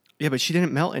 Yeah, but she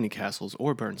didn't melt any castles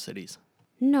or burn cities.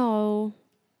 No.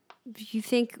 You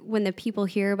think when the people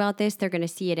hear about this, they're going to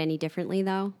see it any differently,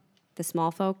 though? The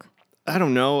small folk? I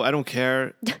don't know. I don't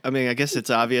care. I mean, I guess it's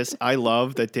obvious. I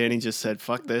love that Dany just said,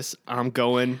 fuck this. I'm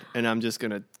going, and I'm just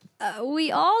going to...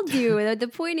 We all do. The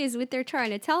point is, what they're trying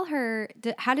to tell her,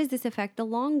 how does this affect the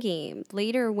long game?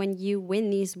 Later, when you win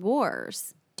these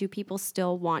wars, do people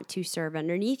still want to serve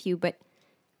underneath you? But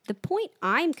the point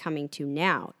I'm coming to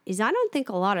now is I don't think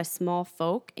a lot of small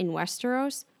folk in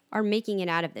Westeros are making it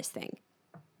out of this thing.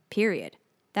 Period.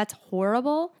 That's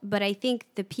horrible. But I think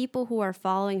the people who are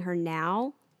following her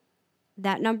now,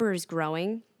 that number is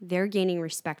growing. They're gaining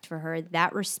respect for her.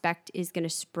 That respect is going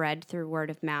to spread through word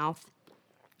of mouth.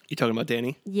 You talking about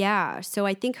Dany? Yeah, so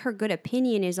I think her good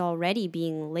opinion is already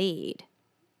being laid.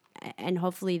 And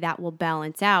hopefully that will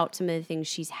balance out some of the things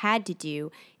she's had to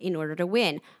do in order to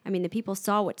win. I mean, the people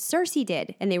saw what Cersei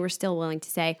did, and they were still willing to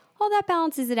say, oh, that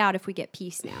balances it out if we get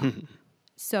peace now.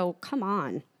 So, come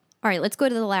on. All right, let's go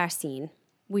to the last scene.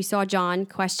 We saw Jon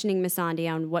questioning Missandei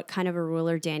on what kind of a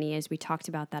ruler Dany is. We talked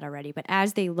about that already. But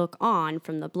as they look on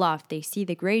from the bluff, they see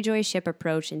the Greyjoy ship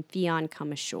approach and Theon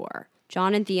come ashore.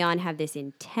 Jon and Theon have this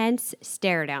intense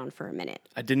stare down for a minute.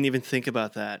 I didn't even think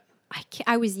about that.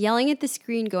 I was yelling at the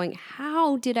screen going,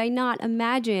 how did I not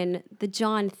imagine the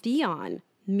Jon Theon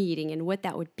meeting and what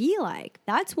that would be like?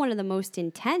 That's one of the most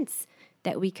intense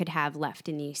that we could have left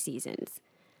in these seasons.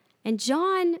 And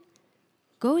Jon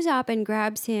goes up and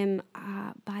grabs him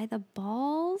by the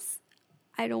balls.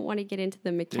 I don't want to get into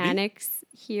the mechanics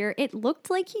here. It looked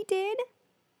like he did.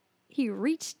 He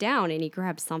reached down and he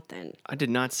grabbed something. I did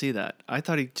not see that. I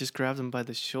thought he just grabbed him by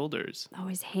the shoulders. Oh,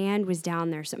 his hand was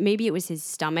down there. So maybe it was his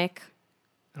stomach.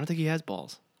 I don't think he has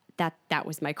balls. That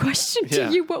was my question to Yeah.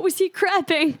 you. What was he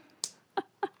grabbing?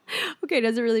 Okay,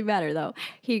 doesn't really matter though.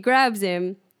 He grabs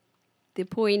him. The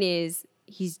point is,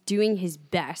 he's doing his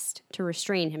best to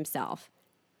restrain himself.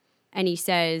 And he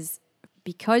says,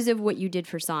 because of what you did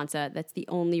for Sansa, that's the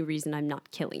only reason I'm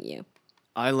not killing you.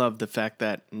 I love the fact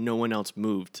that no one else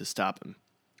moved to stop him.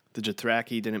 The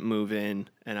Dothraki didn't move in,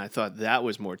 and I thought that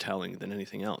was more telling than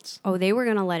anything else. Oh, they were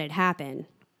going to let it happen.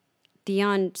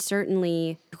 Theon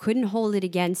certainly couldn't hold it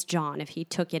against Jon if he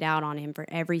took it out on him for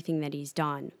everything that he's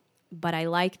done. But I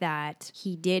like that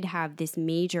he did have this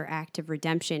major act of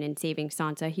redemption in saving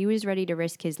Sansa. He was ready to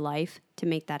risk his life to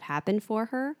make that happen for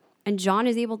her. And Jon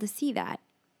is able to see that.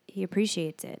 He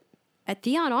appreciates it.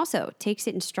 Theon also takes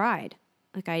it in stride.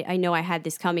 Like, I know I had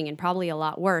this coming and probably a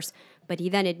lot worse, but he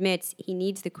then admits he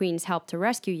needs the Queen's help to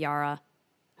rescue Yara,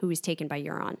 who was taken by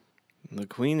Euron. The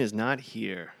Queen is not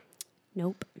here.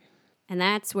 Nope. And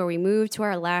that's where we move to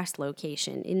our last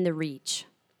location, in the Reach,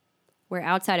 where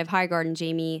outside of Highgarden,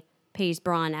 Jaime pays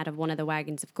Bronn out of one of the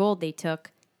wagons of gold they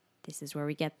took. This is where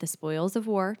we get the Spoils of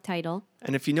War title.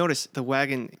 And if you notice, the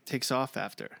wagon takes off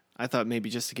after. I thought maybe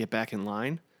just to get back in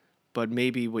line, but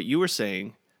maybe what you were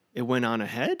saying, it went on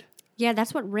ahead? Yeah,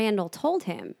 that's what Randall told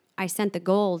him. I sent the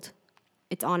gold.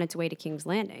 It's on its way to King's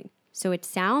Landing. So it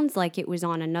sounds like it was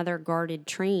on another guarded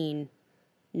train,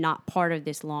 not part of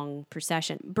this long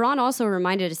procession. Bronn also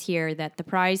reminded us here that the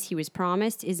prize he was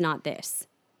promised is not this.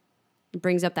 It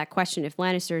brings up that question if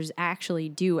Lannisters actually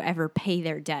do ever pay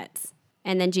their debts.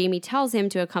 And then Jaime tells him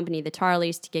to accompany the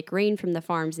Tarleys to get grain from the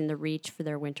farms in the Reach for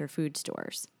their winter food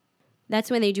stores. That's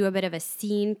when they do a bit of a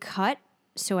scene cut,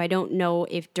 so I don't know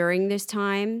if during this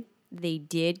time they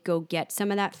did go get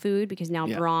some of that food, because now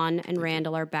Yeah, Bronn and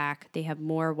Randall are back. They have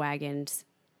more wagons.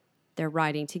 They're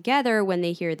riding together when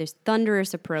they hear this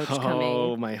thunderous approach coming.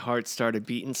 Oh, my heart started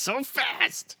beating so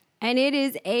fast. And it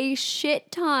is a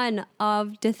shit ton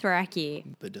of Dothraki.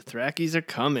 The Dothrakis are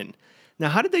coming. Now,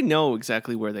 how did they know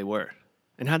exactly where they were?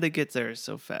 And how'd they get there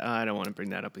so fast? I don't want to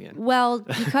bring that up again. Well,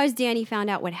 because Dany found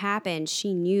out what happened,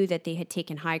 she knew that they had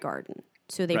taken Highgarden.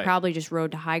 So they Right. probably just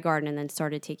rode to Highgarden and then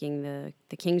started taking the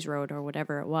King's Road or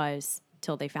whatever it was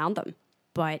till they found them.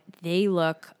 But they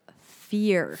look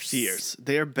fierce. Fierce.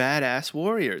 They are badass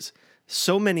warriors.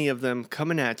 So many of them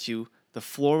coming at you. The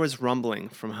floor was rumbling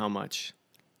from how much.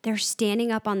 They're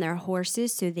standing up on their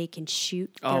horses so they can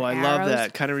shoot their Oh, I love arrows.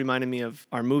 that. Kind of reminded me of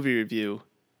our movie review.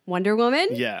 Wonder Woman?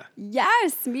 Yeah.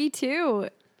 Yes, me too.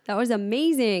 That was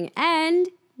amazing. And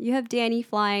you have Dany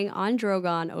flying on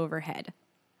Drogon overhead.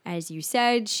 As you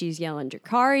said, she's yelling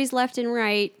Dracarys left and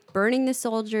right, burning the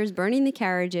soldiers, burning the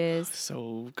carriages.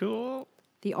 So cool.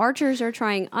 The archers are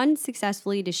trying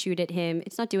unsuccessfully to shoot at him.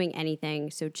 It's not doing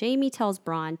anything, so Jaime tells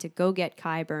Bronn to go get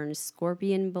Qyburn's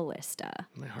Scorpion Ballista.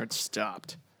 My heart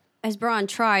stopped. As Bronn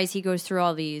tries, he goes through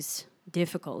all these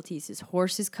difficulties. His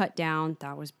horse is cut down.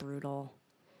 That was brutal.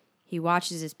 He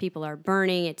watches as people are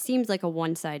burning. It seems like a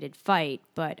one-sided fight,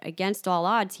 but against all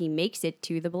odds, he makes it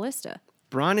to the ballista.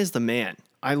 Bronn is the man.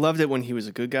 I loved it when he was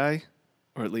a good guy,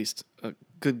 or at least a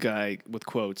good guy with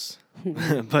quotes.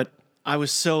 But I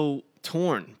was so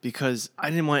torn because I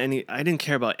didn't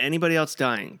care about anybody else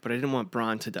dying, but I didn't want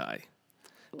Bronn to die.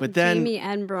 But then Jaime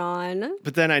and Bronn.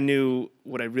 But then I knew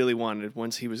what I really wanted.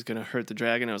 Once he was going to hurt the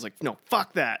dragon, I was like, no,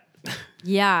 fuck that.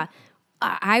 Yeah.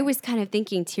 I was kind of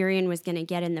thinking Tyrion was going to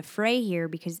get in the fray here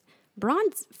because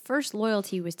Bronn's first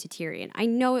loyalty was to Tyrion. I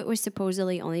know it was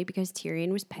supposedly only because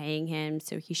Tyrion was paying him,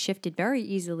 so he shifted very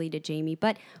easily to Jaime.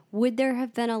 But would there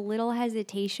have been a little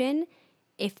hesitation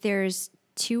if there's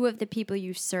two of the people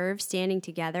you serve standing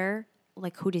together?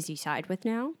 Like, who does he side with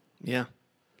now? Yeah.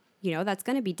 You know, that's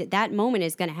going to be, that moment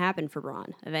is going to happen for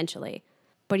Bronn eventually.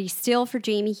 But he's still for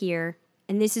Jaime here.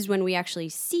 And this is when we actually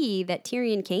see that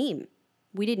Tyrion came.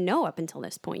 We didn't know up until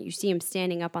this point. You see him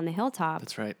standing up on the hilltop.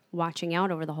 That's right. Watching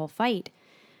out over the whole fight.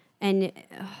 And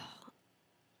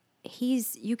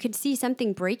you could see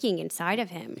something breaking inside of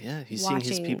him. Yeah, he's seeing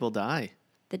his people die.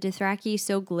 The Dothraki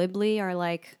so glibly are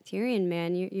like, Tyrion,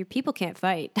 man, your people can't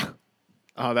fight.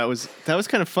 Oh, that was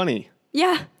kind of funny.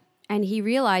 Yeah. And he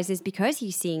realizes, because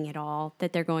he's seeing it all,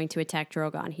 that they're going to attack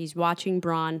Drogon. He's watching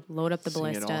Bronn load up the Seeing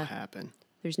ballista. it all happen.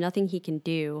 There's nothing he can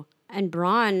do. And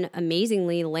Bronn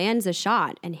amazingly lands a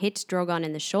shot and hits Drogon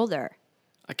in the shoulder.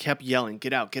 I kept yelling,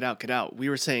 get out, get out, get out. We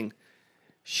were saying,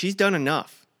 she's done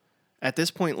enough. At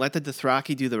this point, let the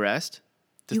Dothraki do the rest.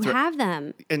 You have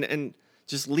them. And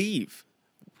just leave.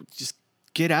 Just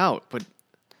get out. But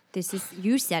This is,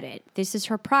 you said it. This is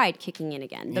her pride kicking in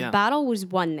again. The battle was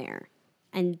won there.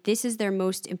 And this is their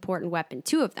most important weapon.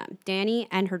 Two of them, Dany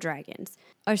and her dragons.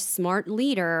 A smart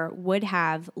leader would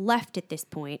have left at this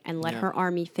point and let her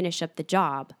army finish up the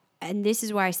job. And this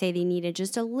is why I say they needed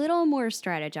just a little more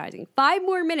strategizing. 5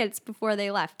 more minutes before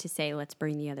they left to say, let's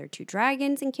bring the other 2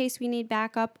 dragons in case we need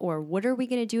backup. Or what are we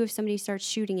going to do if somebody starts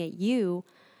shooting at you?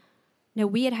 Now,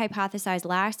 we had hypothesized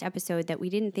last episode that we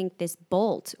didn't think this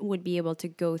bolt would be able to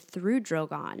go through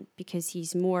Drogon because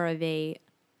he's more of a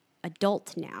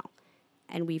adult now.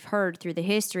 And we've heard through the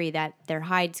history that their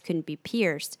hides couldn't be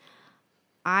pierced.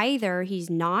 Either he's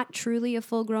not truly a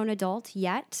full-grown adult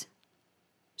yet,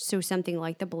 so something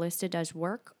like the ballista does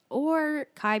work, or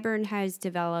Qyburn has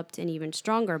developed an even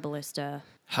stronger ballista.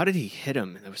 how did he hit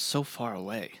him? It was so far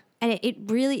away. And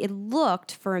it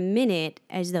looked for a minute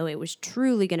as though it was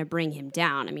truly going to bring him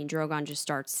down. I mean, Drogon just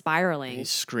starts spiraling. He's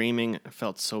screaming. I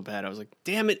felt so bad. I was like,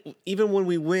 damn it. Even when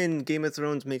we win, Game of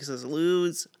Thrones makes us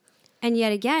lose. And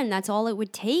yet again, that's all it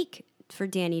would take for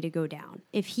Dany to go down.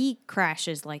 If he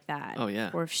crashes like that. Oh,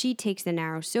 yeah. Or if she takes the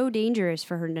narrow, so dangerous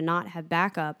for her to not have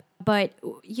backup. But,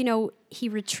 you know, he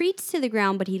retreats to the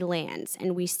ground, but he lands.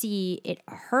 And we see it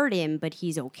hurt him, but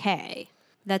he's okay.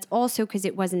 That's also because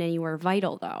it wasn't anywhere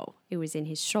vital, though. It was in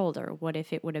his shoulder. What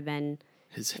if it would have been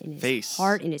His in his face.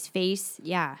 heart, in his face?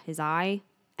 Yeah, his eye.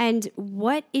 And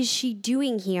what is she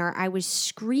doing here? I was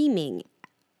screaming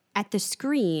at the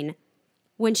screen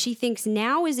when she thinks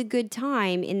now is a good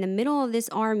time in the middle of this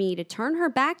army to turn her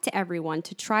back to everyone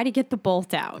to try to get the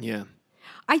bolt out. Yeah.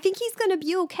 I think he's going to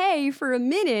be okay for a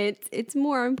minute. It's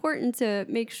more important to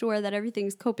make sure that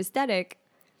everything's copacetic.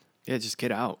 Yeah, just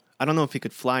get out. I don't know if he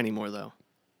could fly anymore, though.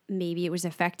 Maybe it was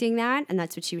affecting that, and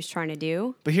that's what she was trying to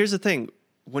do. But here's the thing.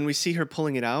 When we see her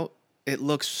pulling it out, it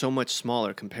looks so much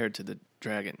smaller compared to the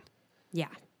dragon. Yeah.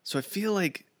 So I feel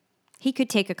like, He could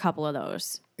take a couple of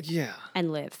those yeah,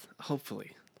 and live.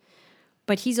 hopefully.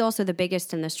 But he's also the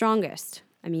biggest and the strongest.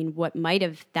 I mean, what might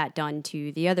have that done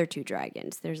to the other 2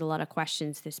 dragons? There's a lot of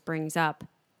questions this brings up.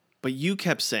 But you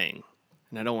kept saying,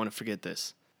 and I don't want to forget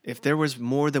this, if there was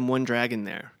more than one dragon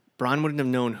there, Bronn wouldn't have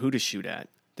known who to shoot at.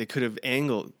 They could have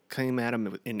came at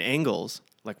him in angles,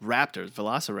 like raptors,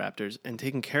 velociraptors, and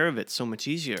taken care of it so much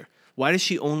easier. Why does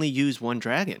she only use one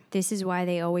dragon? This is why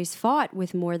they always fought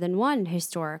with more than one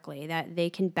historically, that they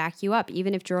can back you up.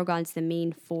 Even if Drogon's the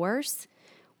main force,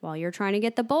 while you're trying to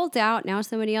get the bolt out, now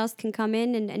somebody else can come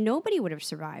in and nobody would have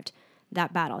survived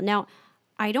that battle. Now,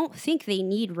 I don't think they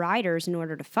need riders in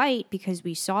order to fight because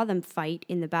we saw them fight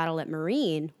in the battle at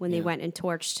Meereen when they went and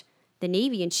torched the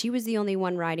Navy, and she was the only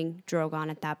one riding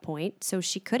Drogon at that point, so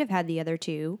she could have had the other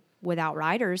 2 without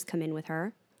riders come in with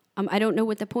her. I don't know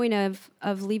what the point of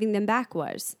leaving them back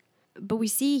was. But we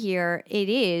see here, it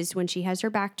is, when she has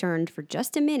her back turned for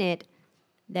just a minute,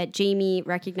 that Jaime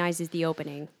recognizes the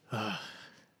opening.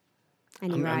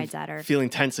 And he rides at her. Feeling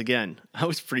tense again. I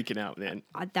was freaking out, man.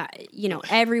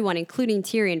 Everyone, including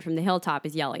Tyrion from the hilltop,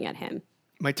 is yelling at him.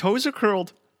 My toes are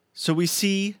curled. So we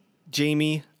see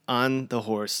Jaime on the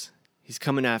horse. He's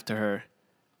coming after her.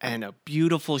 And a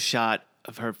beautiful shot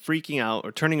of her freaking out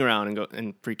or turning around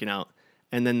and freaking out.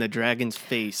 And then the dragon's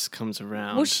face comes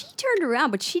around. Well, she turned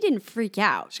around, but she didn't freak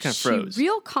out. She kind of froze. She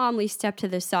real calmly stepped to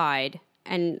the side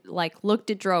and,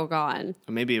 looked at Drogon.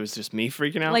 Or maybe it was just me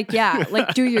freaking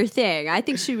out. Do your thing. I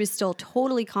think she was still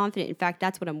totally confident. In fact,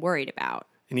 that's what I'm worried about.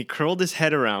 And he curled his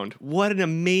head around. What an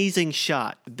amazing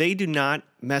shot. They do not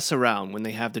mess around when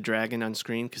they have the dragon on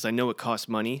screen because I know it costs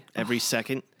money every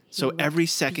second. So every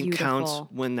second counts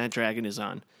when that dragon is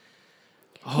on.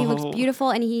 He looks beautiful,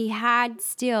 and he had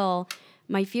still...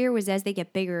 My fear was as they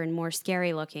get bigger and more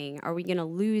scary looking, are we going to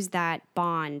lose that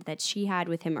bond that she had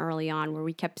with him early on where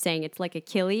we kept saying it's like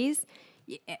Achilles?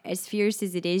 As fierce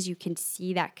as it is, you can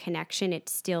see that connection.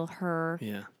 It's still her.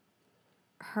 Yeah.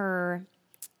 Her.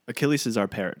 Achilles is our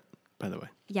parrot, by the way.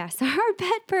 Yes, our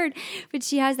pet bird. But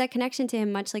she has that connection to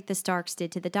him, much like the Starks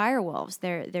did to the direwolves.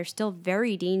 They're still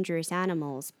very dangerous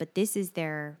animals, but this is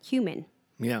their human.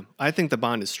 Yeah. I think the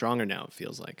bond is stronger now, it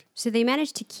feels like. So they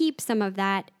managed to keep some of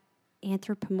that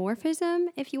anthropomorphism,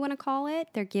 if you want to call it.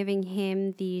 They're giving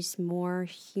him these more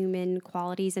human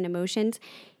qualities and emotions.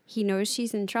 He knows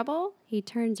she's in trouble. He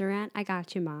turns around. I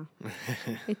got you, Ma.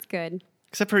 It's good.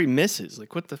 Except for he misses.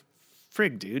 Like, what the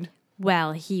frig, dude?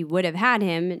 Well, he would have had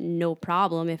him, no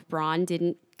problem, if Bronn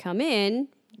didn't come in.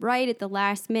 right at the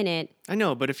last minute. I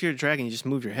know, but if you're a dragon, you just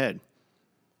move your head.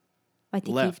 I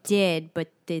think Left. he did, but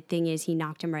the thing is he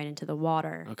knocked him right into the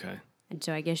water. Okay. And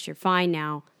so I guess you're fine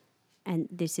now. And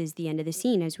this is the end of the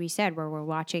scene, as we said, where we're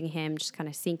watching him just kind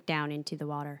of sink down into the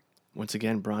water. Once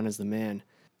again, Bronn is the man.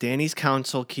 Dany's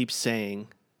counsel keeps saying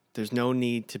there's no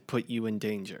need to put you in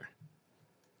danger.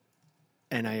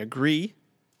 And I agree,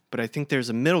 but I think there's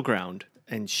a middle ground,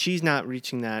 and she's not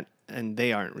reaching that, and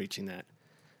they aren't reaching that.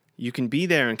 You can be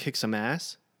there and kick some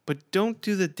ass, but don't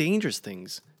do the dangerous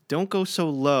things. Don't go so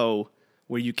low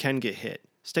where you can get hit.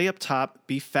 Stay up top,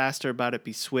 be faster about it,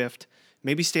 be swift.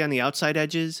 Maybe stay on the outside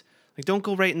edges. Like, don't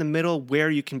go right in the middle where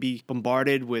you can be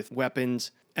bombarded with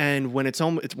weapons. And when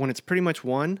it's pretty much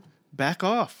won, back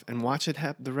off and watch it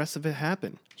the rest of it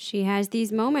happen. She has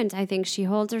these moments. I think she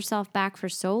holds herself back for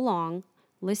so long,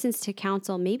 listens to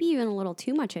counsel, maybe even a little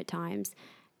too much at times.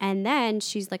 And then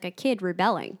she's like a kid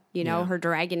rebelling. You know, Yeah. Her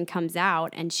dragon comes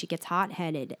out and she gets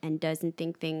hot-headed and doesn't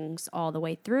think things all the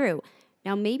way through.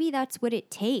 Now, maybe that's what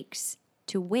it takes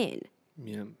to win.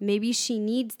 Yeah. Maybe she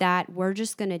needs that. We're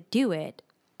just going to do it.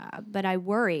 But I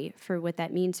worry for what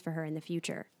that means for her in the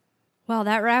future. Well,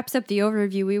 that wraps up the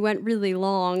overview. We went really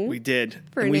long. We did.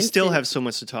 For And an we still instant. have so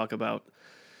much to talk about.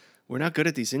 We're not good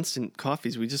at these instant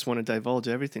coffees. We just want to divulge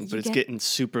everything, but it's getting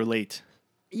super late.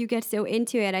 You get so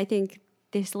into it. I think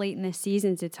this late in the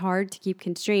seasons, it's hard to keep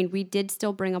constrained. We did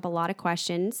still bring up a lot of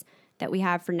questions that we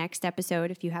have for next episode.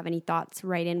 If you have any thoughts,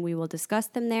 write in. We will discuss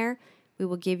them there. We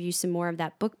will give you some more of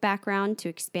that book background to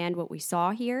expand what we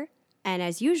saw here. And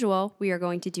as usual, we are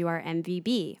going to do our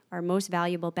MVB, our most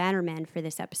valuable bannerman for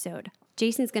this episode.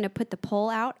 Jason's going to put the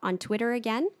poll out on Twitter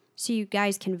again, so you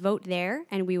guys can vote there,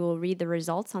 and we will read the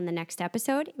results on the next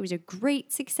episode. It was a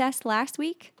great success last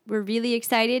week. We're really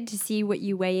excited to see what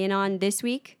you weigh in on this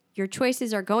week. Your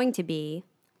choices are going to be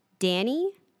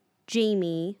Dany,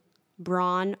 Jaime,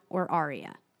 Bronn, or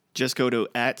Arya. Just go to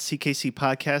 @CKC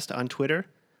Podcast on Twitter.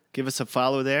 Give us a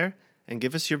follow there and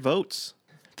give us your votes.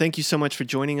 Thank you so much for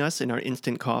joining us in our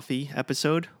Instant Coffee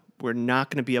episode. We're not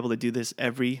going to be able to do this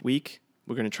every week.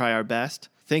 We're going to try our best.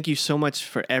 Thank you so much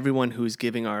for everyone who's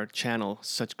giving our channel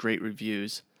such great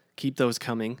reviews. Keep those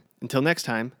coming. Until next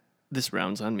time, this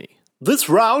round's on me. This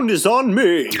round is on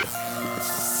me.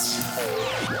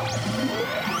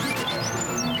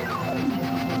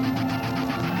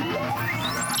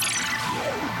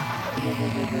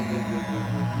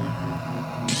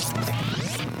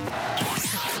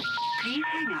 Please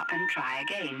hang up and try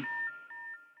again.